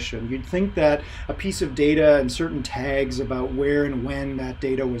observation. You'd think that a piece of data and certain tags about where and when that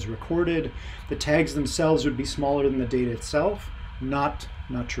data was recorded, the tags themselves would be smaller than the data itself. Not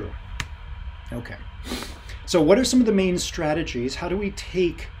true. Okay. So what are some of the main strategies? How do we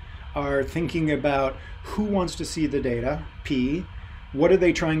take our thinking about who wants to see the data, P? What are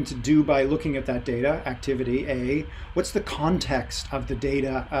they trying to do by looking at that data, activity, A? What's the context of the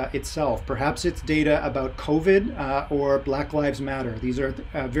data itself? Perhaps it's data about COVID or Black Lives Matter. These are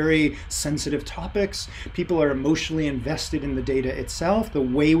very sensitive topics. People are emotionally invested in the data itself. The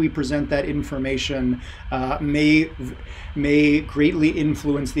way we present that information may greatly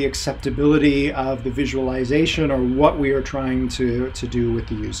influence the acceptability of the visualization or what we are trying to do with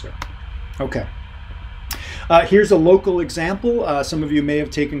the user. Okay. Here's a local example. Some of you may have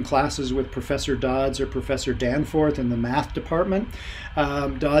taken classes with Professor Dodds or Professor Danforth in the math department.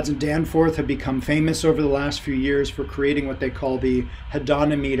 Dodds and Danforth have become famous over the last few years for creating what they call the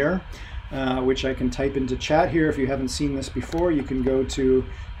hedonometer, which I can type into chat here. If you haven't seen this before, you can go to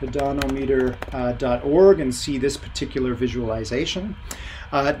hedonometer.org and see this particular visualization.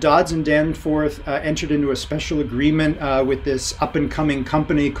 Dodds and Danforth entered into a special agreement with this up-and-coming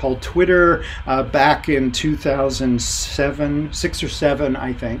company called Twitter back in 2007, 6 or 7,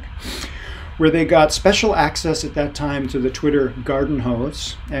 I think, where they got special access at that time to the Twitter garden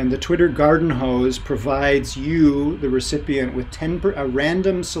hose. And the Twitter garden hose provides you, the recipient, with a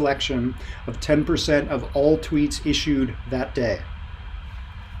random selection of 10% of all tweets issued that day.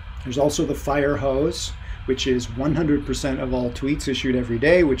 There's also the fire hose, which is 100% of all tweets issued every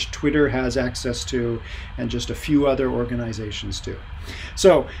day, which Twitter has access to, and just a few other organizations do.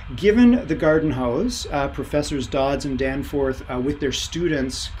 So given the garden hose, Professors Dodds and Danforth with their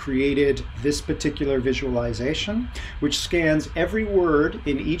students created this particular visualization, which scans every word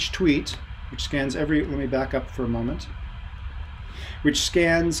in each tweet, let me back up for a moment, which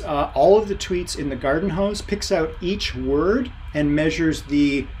scans all of the tweets in the garden hose, picks out each word, and measures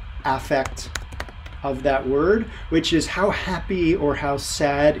the affect of that word, which is how happy or how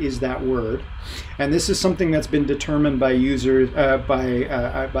sad is that word. And this is something that's been determined by users,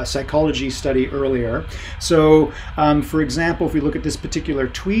 by psychology study earlier. So for example, if we look at this particular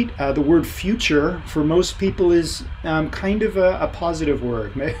tweet, the word future for most people is kind of a positive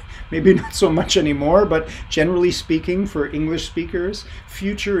word. Maybe not so much anymore, but generally speaking, for English speakers,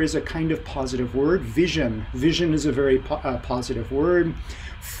 future is a kind of positive word. Vision is a very positive word.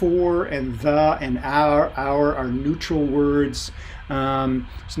 For and the and our are neutral words.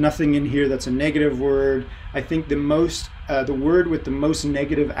 There's nothing in here that's a negative word. I think the word with the most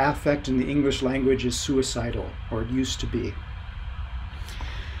negative affect in the English language is suicidal, or it used to be.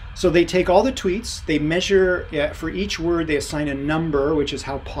 So they take all the tweets, they measure, for each word they assign a number, which is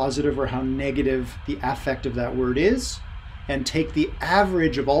how positive or how negative the affect of that word is, and take the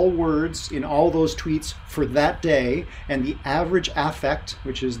average of all words in all those tweets for that day, and the average affect,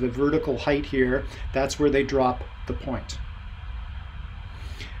 which is the vertical height here, that's where they drop the point.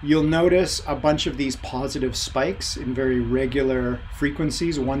 You'll notice a bunch of these positive spikes in very regular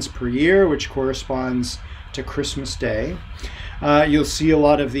frequencies once per year, which corresponds to Christmas Day. You'll see a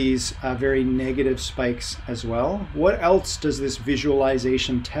lot of these very negative spikes as well. What else does this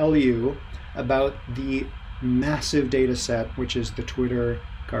visualization tell you about the massive data set, which is the Twitter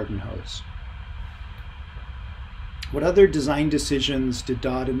garden hose? What other design decisions did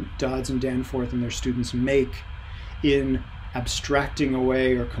Dodds and Danforth and their students make in abstracting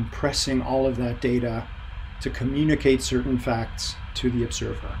away or compressing all of that data to communicate certain facts to the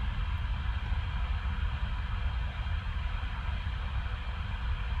observer?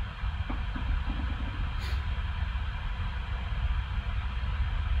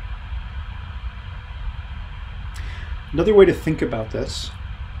 Another way to think about this,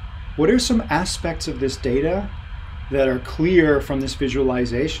 what are some aspects of this data that are clear from this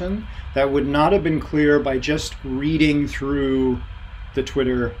visualization that would not have been clear by just reading through the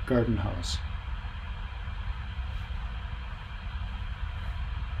Twitter garden hose.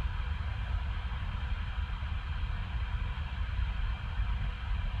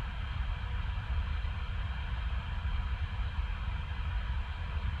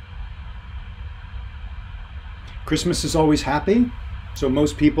 Christmas is always happy, so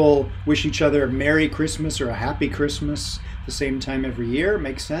most people wish each other a Merry Christmas or a Happy Christmas the same time every year.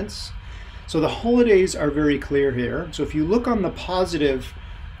 Makes sense. So the holidays are very clear here. So if you look on the positive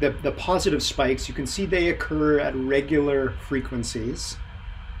spikes, you can see they occur at regular frequencies.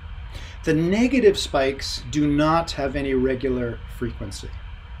 The negative spikes do not have any regular frequency,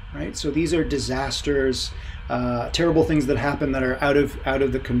 right? So these are disasters, terrible things that happen that are out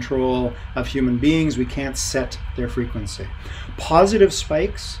of the control of human beings. We can't set their frequency. Positive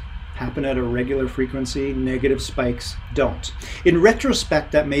spikes happen at a regular frequency. Negative spikes don't. In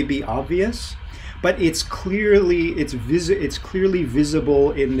retrospect, that may be obvious, but it's clearly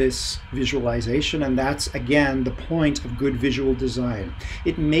visible in this visualization, and that's again the point of good visual design.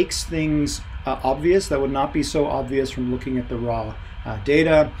 It makes things obvious that would not be so obvious from looking at the raw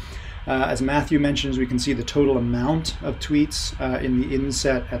data. As Matthew mentions, we can see the total amount of tweets in the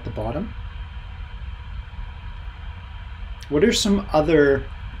inset at the bottom. What are some other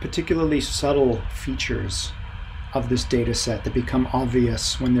particularly subtle features of this data set that become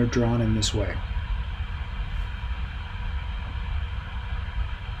obvious when they're drawn in this way?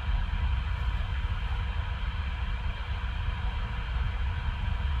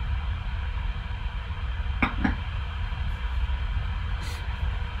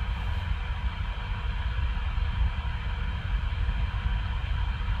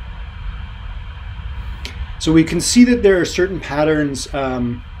 So we can see that there are certain patterns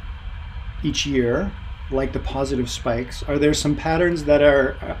each year, like the positive spikes. Are there some patterns that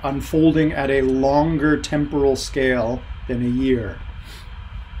are unfolding at a longer temporal scale than a year?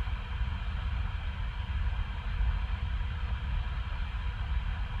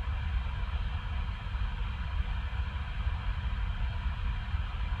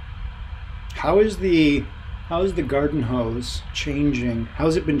 How is the garden hose changing? How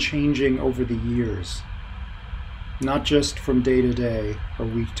has it been changing over the years? Not just from day to day or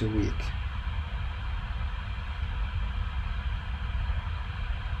week to week.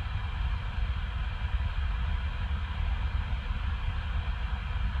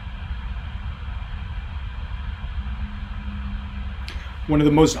 One of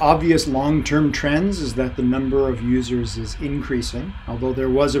the most obvious long-term trends is that the number of users is increasing, although there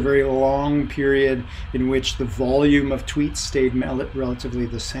was a very long period in which the volume of tweets stayed relatively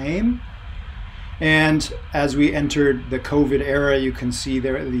the same. And as we entered the COVID era, you can see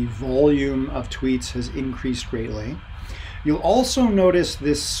there the volume of tweets has increased greatly. You'll also notice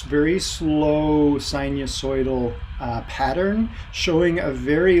this very slow sinusoidal pattern showing a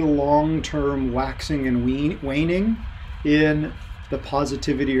very long-term waxing and waning in the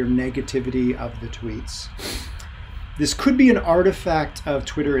positivity or negativity of the tweets. This could be an artifact of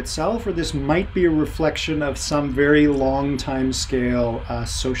Twitter itself, or this might be a reflection of some very long time scale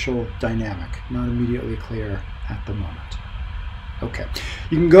social dynamic. Not immediately clear at the moment. Okay,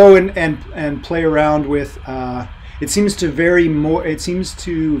 you can go and play around with. It seems to vary more. It seems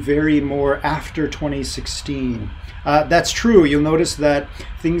to vary more after 2016. That's true. You'll notice that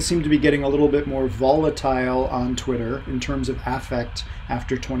things seem to be getting a little bit more volatile on Twitter in terms of affect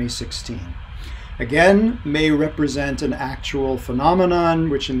after 2016. Again, may represent an actual phenomenon,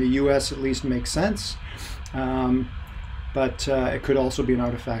 which in the US at least makes sense, but it could also be an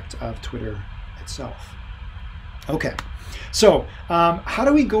artifact of Twitter itself. Okay, so how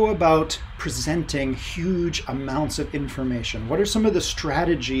do we go about presenting huge amounts of information? What are some of the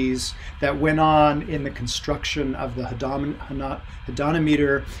strategies that went on in the construction of the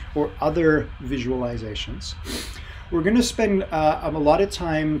hedonimeter or other visualizations? We're going to spend a lot of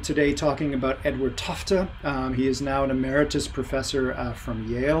time today talking about Edward Tufte. He is now an emeritus professor from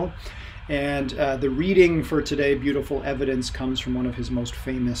Yale. And the reading for today, Beautiful Evidence, comes from one of his most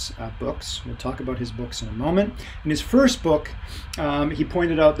famous books. We'll talk about his books in a moment. In his first book, he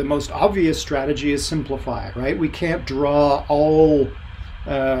pointed out the most obvious strategy is simplify, right? We can't draw all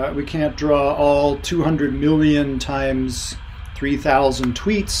 200 million times 3,000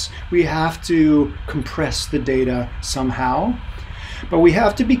 tweets. We have to compress the data somehow. But we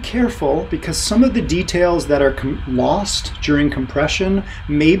have to be careful because some of the details that are lost during compression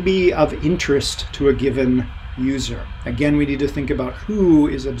may be of interest to a given user. Again, we need to think about who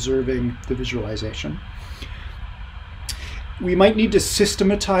is observing the visualization. We might need to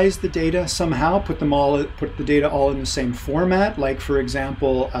systematize the data somehow, put the data all in the same format, like for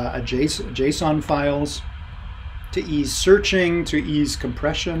example, JSON files, to ease searching, to ease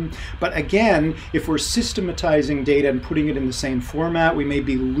compression. But again, if we're systematizing data and putting it in the same format, we may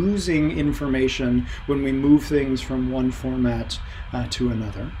be losing information when we move things from one format to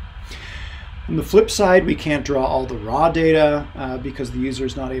another. On the flip side, we can't draw all the raw data because the user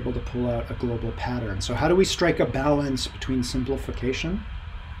is not able to pull out a global pattern. So how do we strike a balance between simplification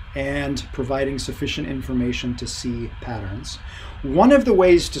and providing sufficient information to see patterns? One of the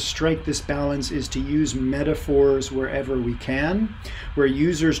ways to strike this balance is to use metaphors wherever we can, where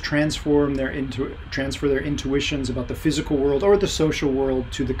users transfer their intuitions about the physical world or the social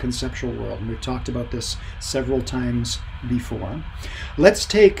world to the conceptual world. And we've talked about this several times before. Let's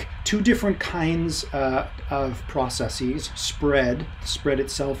take two different kinds of processes. Spread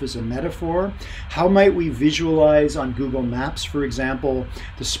itself is a metaphor. How might we visualize on Google Maps, for example,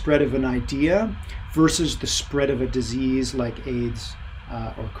 the spread of an idea versus the spread of a disease like AIDS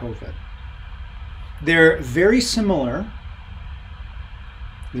or COVID? They're very similar,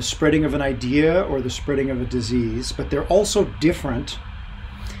 the spreading of an idea or the spreading of a disease, but they're also different.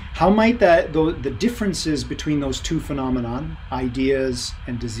 How might the differences between those two phenomenon, ideas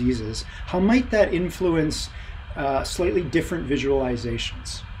and diseases, how might that influence slightly different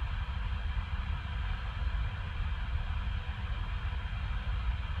visualizations?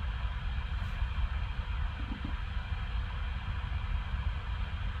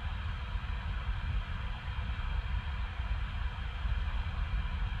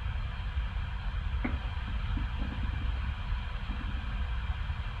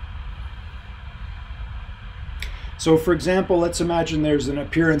 So for example, let's imagine there's an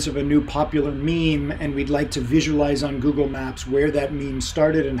appearance of a new popular meme and we'd like to visualize on Google Maps where that meme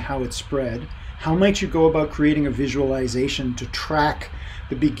started and how it spread. How might you go about creating a visualization to track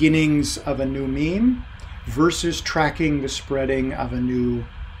the beginnings of a new meme versus tracking the spreading of a new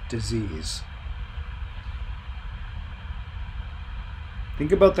disease?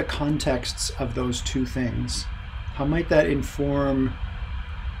 Think about the contexts of those two things. How might that inform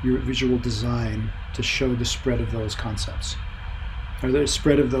your visual design to show the spread of those concepts, or the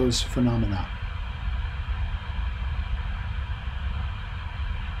spread of those phenomena?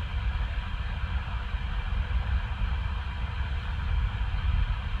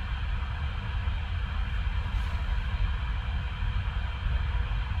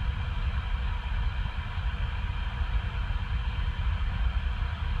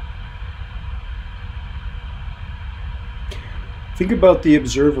 Think about the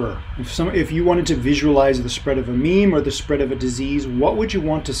observer. If you wanted to visualize the spread of a meme or the spread of a disease, what would you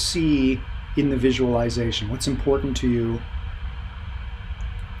want to see in the visualization? What's important to you?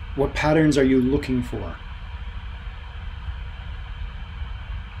 What patterns are you looking for?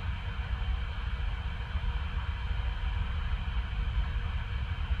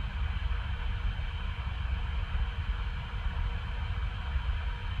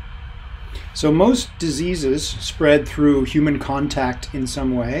 So most diseases spread through human contact in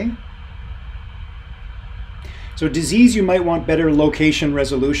some way. So disease, you might want better location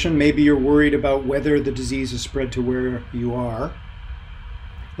resolution. Maybe you're worried about whether the disease is spread to where you are.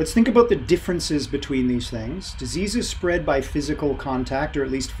 Let's think about the differences between these things. Diseases spread by physical contact, or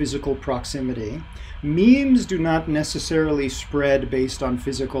at least physical proximity. Memes do not necessarily spread based on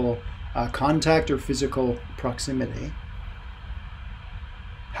physical contact or physical proximity.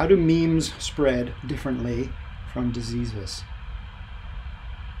 How do memes spread differently from diseases?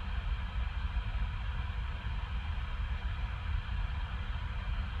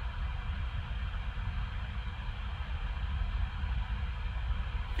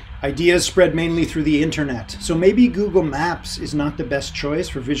 Ideas spread mainly through the internet. So maybe Google Maps is not the best choice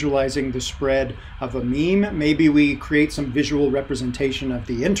for visualizing the spread of a meme. Maybe we create some visual representation of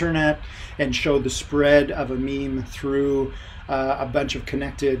the internet and show the spread of a meme through a bunch of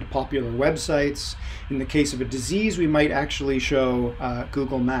connected popular websites. In the case of a disease, we might actually show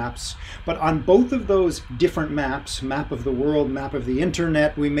Google Maps. But on both of those different maps, map of the world, map of the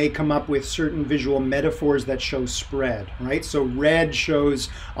internet, we may come up with certain visual metaphors that show spread, right? So red shows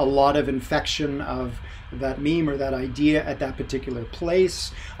a lot of infection of that meme or that idea at that particular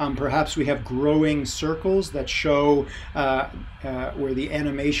place. Perhaps we have growing circles that show where the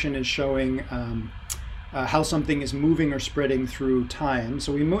animation is showing how something is moving or spreading through time.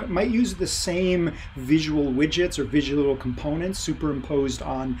 So we might use the same visual widgets or visual components superimposed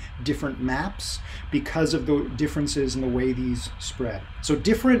on different maps because of the differences in the way these spread. So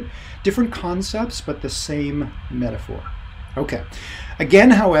different concepts, but the same metaphor. Okay.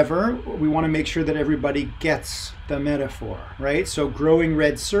 Again, however, we want to make sure that everybody gets the metaphor, right? So growing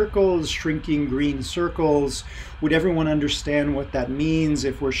red circles, shrinking green circles. Would everyone understand what that means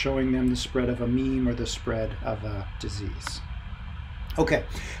if we're showing them the spread of a meme or the spread of a disease? Okay,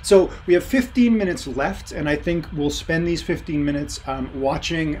 so we have 15 minutes left, and I think we'll spend these 15 minutes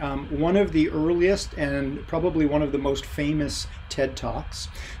watching one of the earliest and probably one of the most famous TED Talks.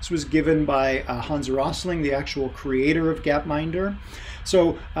 This was given by Hans Rosling, the actual creator of Gapminder.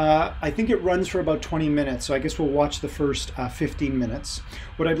 So I think it runs for about 20 minutes, so I guess we'll watch the first 15 minutes.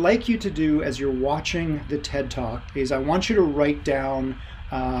 What I'd like you to do as you're watching the TED Talk is I want you to write down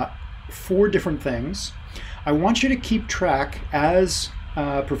 4 different things. I want you to keep track as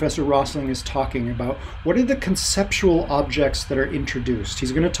Professor Rosling is talking about what are the conceptual objects that are introduced.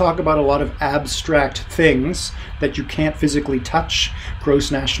 He's going to talk about a lot of abstract things that you can't physically touch: gross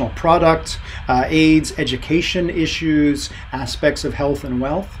national product, AIDS, education issues, aspects of health and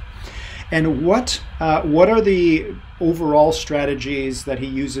wealth. And what are the overall strategies that he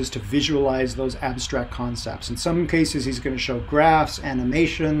uses to visualize those abstract concepts? In some cases, he's going to show graphs,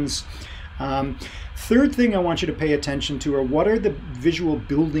 animations. Third thing I want you to pay attention to are what are the visual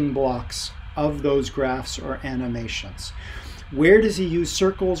building blocks of those graphs or animations. Where does he use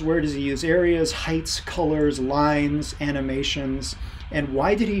circles? Where does he use areas, heights, colors, lines, animations? And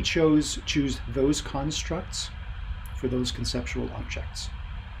why did he choose those constructs for those conceptual objects?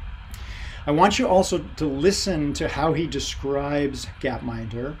 I want you also to listen to how he describes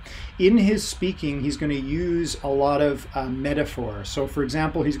Gapminder. In his speaking, he's going to use a lot of metaphor. So for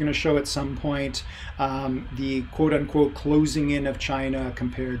example, he's going to show at some point the quote-unquote closing in of China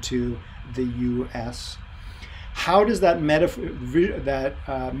compared to the US. How does that metaphor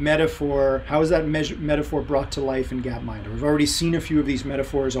brought to life in Gapminder? We've already seen a few of these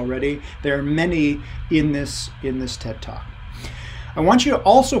metaphors already. There are many in this TED Talk. I want you to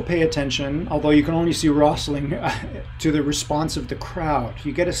also pay attention, although you can only see Rosling, to the response of the crowd.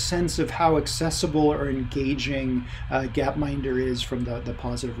 You get a sense of how accessible or engaging Gapminder is from the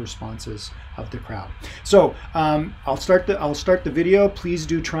positive responses of the crowd. So I'll start the video. Please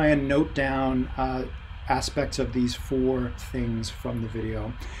do try and note down aspects of these 4 things from the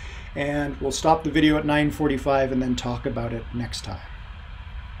video. And we'll stop the video at 9:45 and then talk about it next time.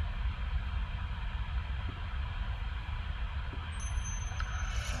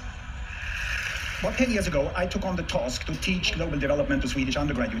 About 10 years ago, I took on the task to teach global development to Swedish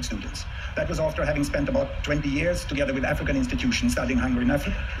undergraduate students. That was after having spent about 20 years together with African institutions studying hunger in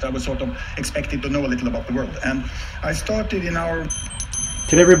Africa. So I was sort of expected to know a little about the world. And I started in our...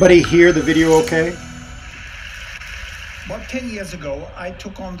 Can everybody hear the video okay? About 10 years ago, I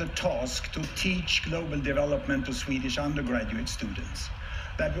took on the task to teach global development to Swedish undergraduate students.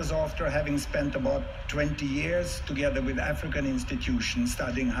 That was after having spent about 20 years together with African institutions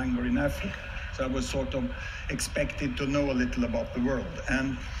studying hunger in Africa. So I was sort of expected to know a little about the world.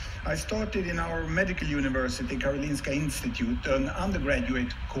 And I started in our medical university, Karolinska Institute, an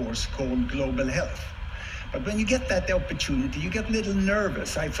undergraduate course called Global Health. But when you get that opportunity, you get a little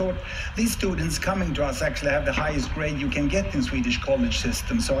nervous. I thought these students coming to us actually have the highest grade you can get in Swedish college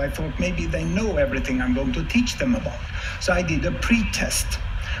system. So I thought maybe they know everything I'm going to teach them about. So I did a pre-test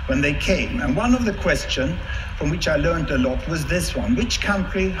when they came. And one of the questions from which I learned a lot was this one: which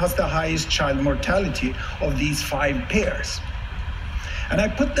country has the highest child mortality of these 5 pairs? And I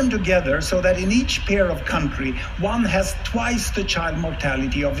put them together so that in each pair of country, one has twice the child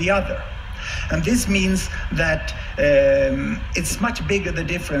mortality of the other. And this means that it's much bigger the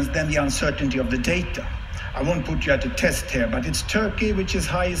difference than the uncertainty of the data. I won't put you at a test here, but it's Turkey, which is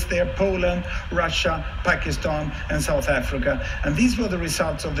highest there, Poland, Russia, Pakistan, and South Africa. And these were the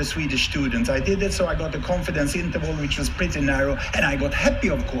results of the Swedish students. I did it, so I got a confidence interval, which was pretty narrow, and I got happy,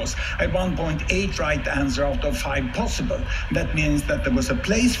 of course. I had 1.8 right answer out of 5 possible. That means that there was a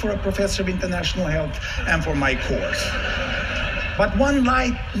place for a professor of international health and for my course. But one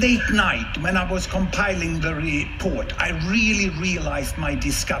late night, when I was compiling the report, I really realized my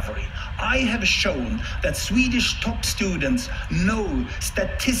discovery. I have shown that Swedish top students know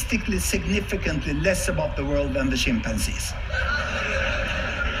statistically significantly less about the world than the chimpanzees.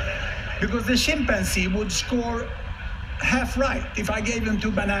 Because the chimpanzee would score half right. If I gave them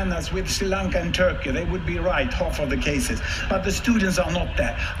 2 bananas with Sri Lanka and Turkey, they would be right half of the cases. But the students are not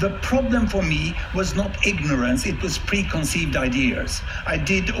there. The problem for me was not ignorance, it was preconceived ideas. I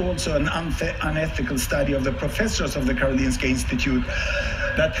did also an unethical study of the professors of the Karolinska Institute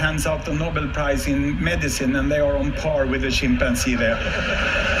that hands out the Nobel Prize in medicine, and they are on par with the chimpanzee there.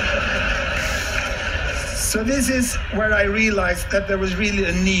 So this is where I realized that there was really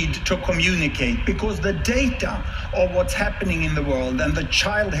a need to communicate, because the data of what's happening in the world and the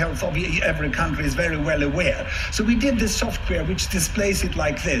child health of every country is very well aware. So we did this software which displays it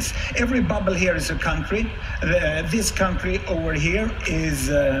like this. Every bubble here is a country. This country over here is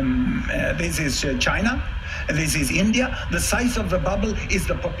China. This is India. The size of the bubble is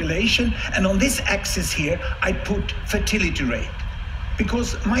the population. And on this axis here, I put fertility rate.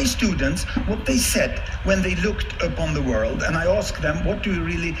 Because my students, what they said when they looked upon the world, and I asked them, what do you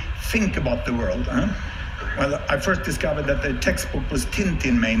really think about the world? Well, I first discovered that the textbook was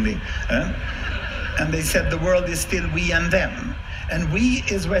Tintin mainly. And they said the world is still we and them. And we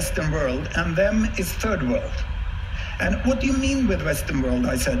is Western world, and them is third world. And what do you mean with Western world?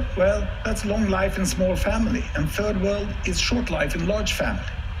 I said, well, that's long life in small family, and third world is short life in large family.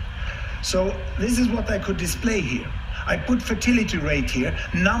 So this is what I could display here. I put fertility rate here,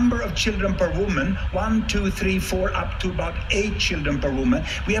 number of children per woman, 1, 2, 3, 4, up to about 8 children per woman.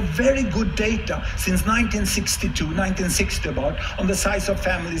 We have very good data since 1962, 1960 about, on the size of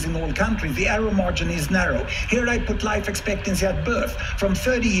families in all countries. The error margin is narrow. Here I put life expectancy at birth, from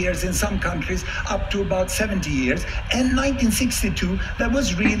 30 years in some countries up to about 70 years. And 1962, there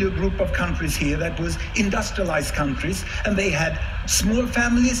was really a group of countries here that was industrialized countries, and they had small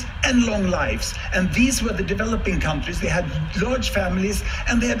families and long lives. And these were the developing countries. They had large families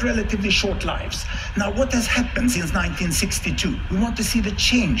and they had relatively short lives. Now, what has happened since 1962? We want to see the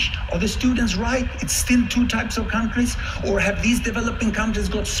change. Are the students right? It's still 2 types of countries? Or have these developing countries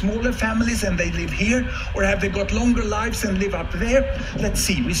got smaller families and they live here? Or have they got longer lives and live up there? Let's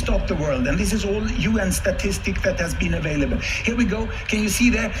see. We stop the world. And this is all UN statistic that has been available. Here we go. Can you see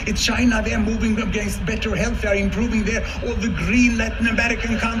there? It's China. They're moving against better health. They're improving there. All the green Latin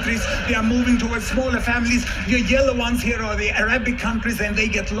American countries, they are moving towards smaller families. The yellow ones here are the Arabic countries, and they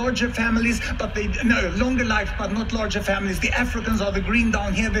get larger families, but longer life, but not larger families. The Africans are the green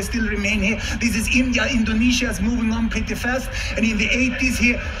down here. They still remain here. This is India. Indonesia is moving on pretty fast. And in the 80s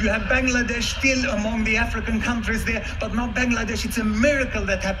here, you have Bangladesh still among the African countries there, but not Bangladesh. It's a miracle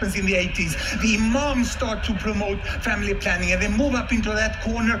that happens in the 80s. The imams start to promote family planning, and they move up into that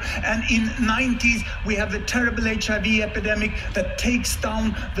corner. And in 90s, we have the terrible HIV epidemic that takes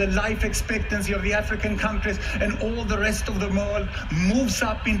down the life expectancy of the African countries, and all the rest of the world moves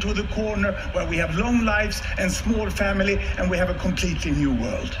up into the corner where we have long lives and small family, and we have a completely new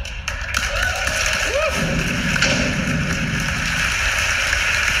world.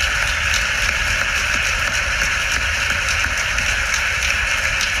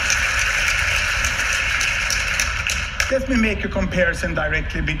 Let me make a comparison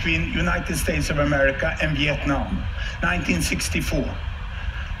directly between United States of America and Vietnam, 1964.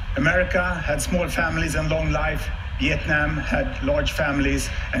 America had small families and long life. Vietnam had large families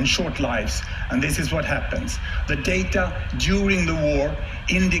and short lives. And this is what happens. The data during the war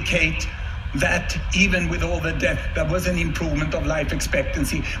indicate that even with all the death, there was an improvement of life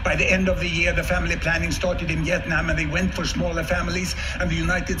expectancy. By the end of the year, the family planning started in Vietnam, and they went for smaller families. And the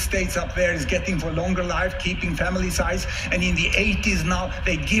United States up there is getting for longer life, keeping family size. And in the 80s now,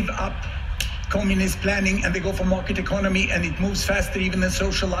 they give up communist planning and they go for market economy, and it moves faster even than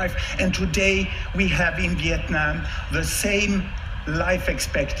social life. And today we have in Vietnam the same life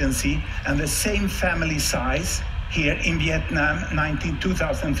expectancy and the same family size here in Vietnam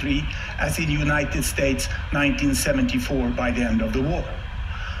 2003 as in United States 1974 by the end of the war.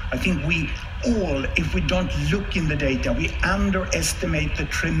 I think we all, if we don't look in the data, we underestimate the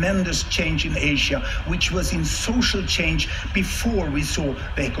tremendous change in Asia, which was in social change before we saw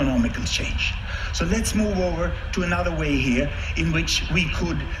the economical change. So let's move over to another way here in which we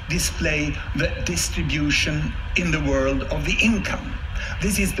could display the distribution in the world of the income.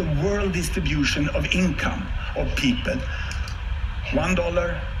 This is the world distribution of income of people. $1,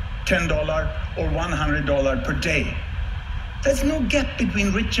 $10, or $100 per day. There's no gap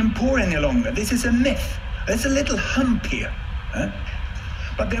between rich and poor any longer. This is a myth. There's a little hump here.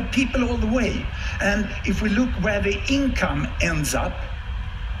 But there are people all the way. And if we look where the income ends up,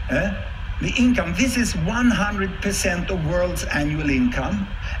 the income, this is 100% of world's annual income.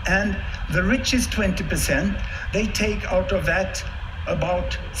 And the richest 20%, they take out of that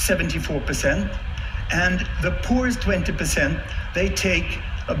about 74%. And the poorest 20%, they take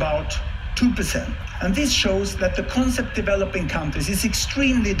about 2%. And this shows that the concept developing countries is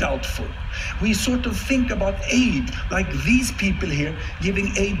extremely doubtful. We sort of think about aid like these people here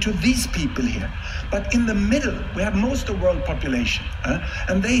giving aid to these people here. But in the middle, we have most of the world population,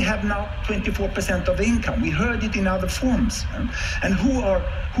 and they have now 24% of the income. We heard it in other forms. And who are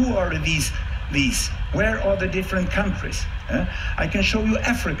these? Where are the different countries? I can show you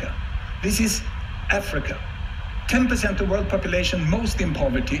Africa. This is Africa. 10% of the world population, most in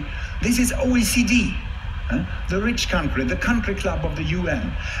poverty. This is OECD, the rich country, the country club of the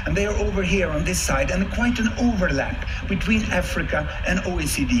UN. And they are over here on this side, and quite an overlap between Africa and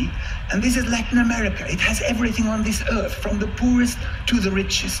OECD. And this is Latin America. It has everything on this earth, from the poorest to the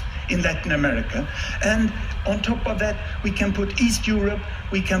richest in Latin America. And on top of that, we can put East Europe,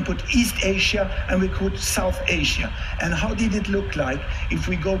 we can put East Asia, and we put South Asia. And how did it look like if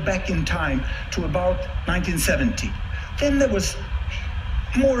we go back in time to about 1970? Then there was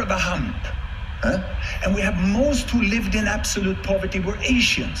more of a hump. And we have most who lived in absolute poverty were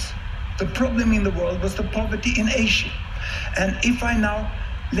Asians. The problem in the world was the poverty in Asia. And if I now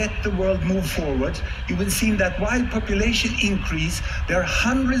let the world move forward, you will see that while population increase, there are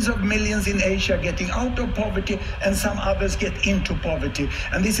hundreds of millions in Asia getting out of poverty, and some others get into poverty.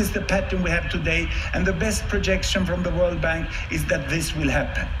 And this is the pattern we have today. And the best projection from the World Bank is that this will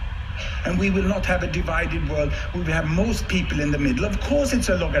happen. And we will not have a divided world. We will have most people in the middle. Of course, it's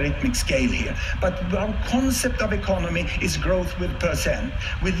a logarithmic scale here, but our concept of economy is growth with percent.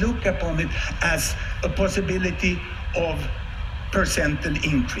 We look upon it as a possibility of percentage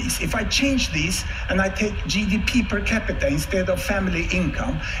increase. If I change these and I take GDP per capita instead of family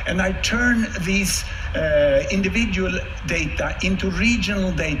income, and I turn these individual data into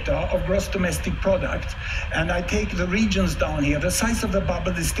regional data of gross domestic product, and I take the regions down here, the size of the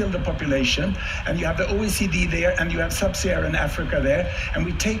bubble is still the population, and you have the OECD there, and you have sub-Saharan Africa there, and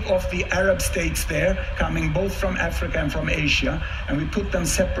we take off the Arab states there, coming both from Africa and from Asia, and we put them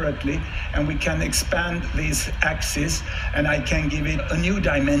separately, and we can expand this axis, and I can give it a new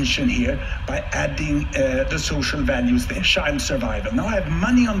dimension here by adding the social values there, child survival. Now I have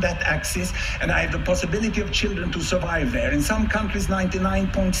money on that axis, and I have the possibility of children to survive there. In some countries,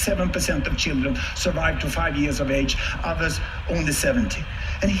 99.7% of children survive to 5 years of age, others only 70.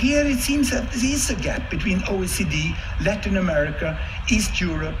 And here it seems that there is a gap between OECD, Latin America, East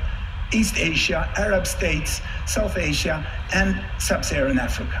Europe, East Asia, Arab states, South Asia, and Sub-Saharan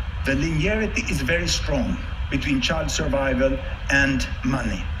Africa. The linearity is very strong between child survival and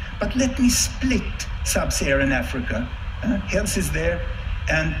money. But let me split Sub-Saharan Africa. Health is there,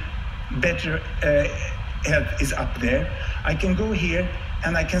 and better health is up there. I can go here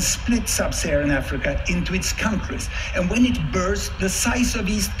and I can split Sub-Saharan Africa into its countries. And when it bursts, the size of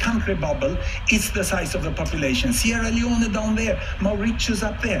each country bubble is the size of the population. Sierra Leone down there, Mauritius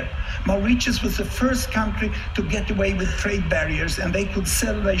up there. Mauritius was the first country to get away with trade barriers, and they could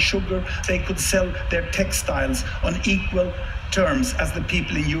sell their sugar, they could sell their textiles on equal terms as the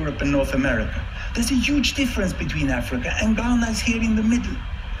people in Europe and North America. There's a huge difference between Africa, and Ghana is here in the middle.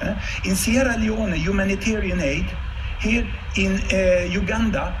 In Sierra Leone, humanitarian aid. Here in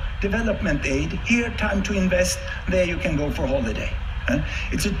Uganda, development aid. Here, time to invest. There you can go for holiday.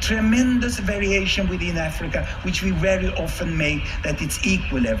 It's a tremendous variation within Africa, which we very often make that it's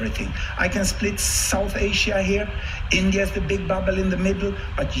equal everything. I can split South Asia here. India is the big bubble in the middle,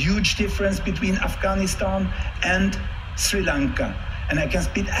 but huge difference between Afghanistan and Sri Lanka. And I can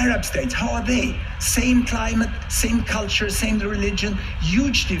split Arab states. How are they? Same climate, same culture, same religion,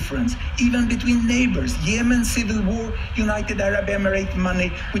 huge difference. Even between neighbors. Yemen, civil war, United Arab Emirates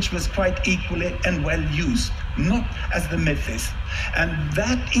money, which was quite equally and well used. Not as the myth is. And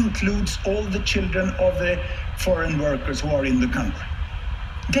that includes all the children of the foreign workers who are in the country.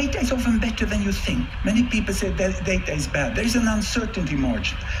 Data is often better than you think. Many people say that data is bad. There is an uncertainty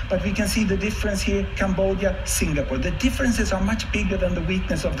margin. But we can see the difference here, Cambodia, Singapore. The differences are much bigger than the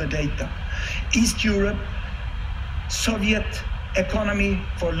weakness of the data. East Europe, Soviet economy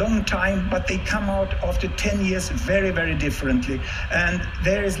for a long time, but they come out after 10 years very, very differently. And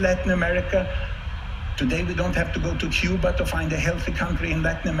there is Latin America. Today we don't have to go to Cuba to find a healthy country in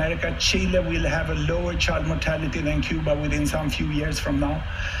Latin America. Chile will have a lower child mortality than Cuba within some few years from now.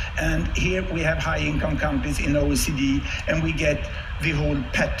 And here we have high-income countries in OECD, and we get the whole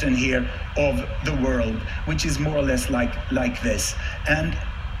pattern here of the world, which is more or less like this. And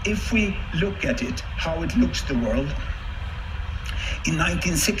if we look at it, how it looks the world, in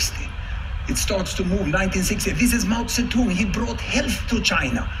 1960, it starts to move, 1960. This is Mao Zedong. He brought health to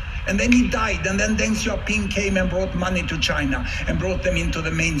China. And then he died, and then Deng Xiaoping came and brought money to China and brought them into the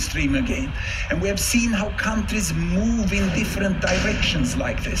mainstream again. And we have seen how countries move in different directions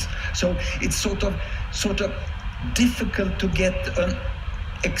like this. So it's sort of difficult to get an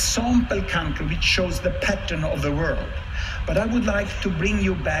example country which shows the pattern of the world. But I would like to bring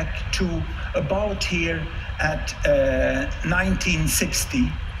you back to about here at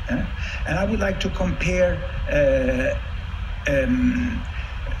 1960, and I would like to compare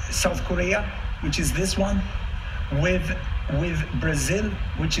South Korea, which is this one, with Brazil,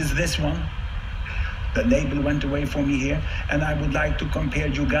 which is this one, The label went away for me here, and I would like to compare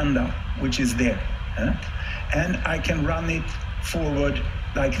Uganda, which is there. And I can run it forward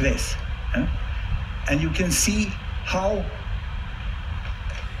like this. And you can see how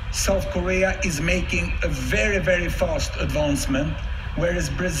South Korea is making a very, very fast advancement, whereas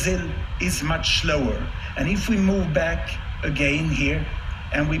Brazil is much slower. And if we move back again here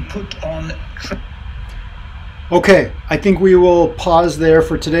and we put on... Okay, I think we will pause there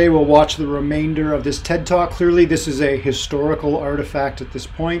for today. We'll watch the remainder of this TED Talk. Clearly, this is a historical artifact at this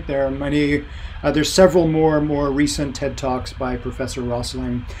point. There are many, there's several more recent TED Talks by Professor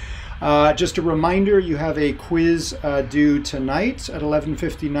Rosling. Just a reminder, you have a quiz due tonight at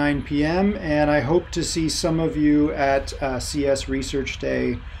 11:59 p.m. and I hope to see some of you at CS Research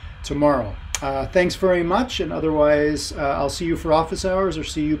Day tomorrow. Thanks very much, and otherwise I'll see you for office hours or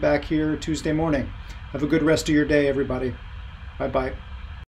see you back here Tuesday morning. Have a good rest of your day, everybody. Bye-bye.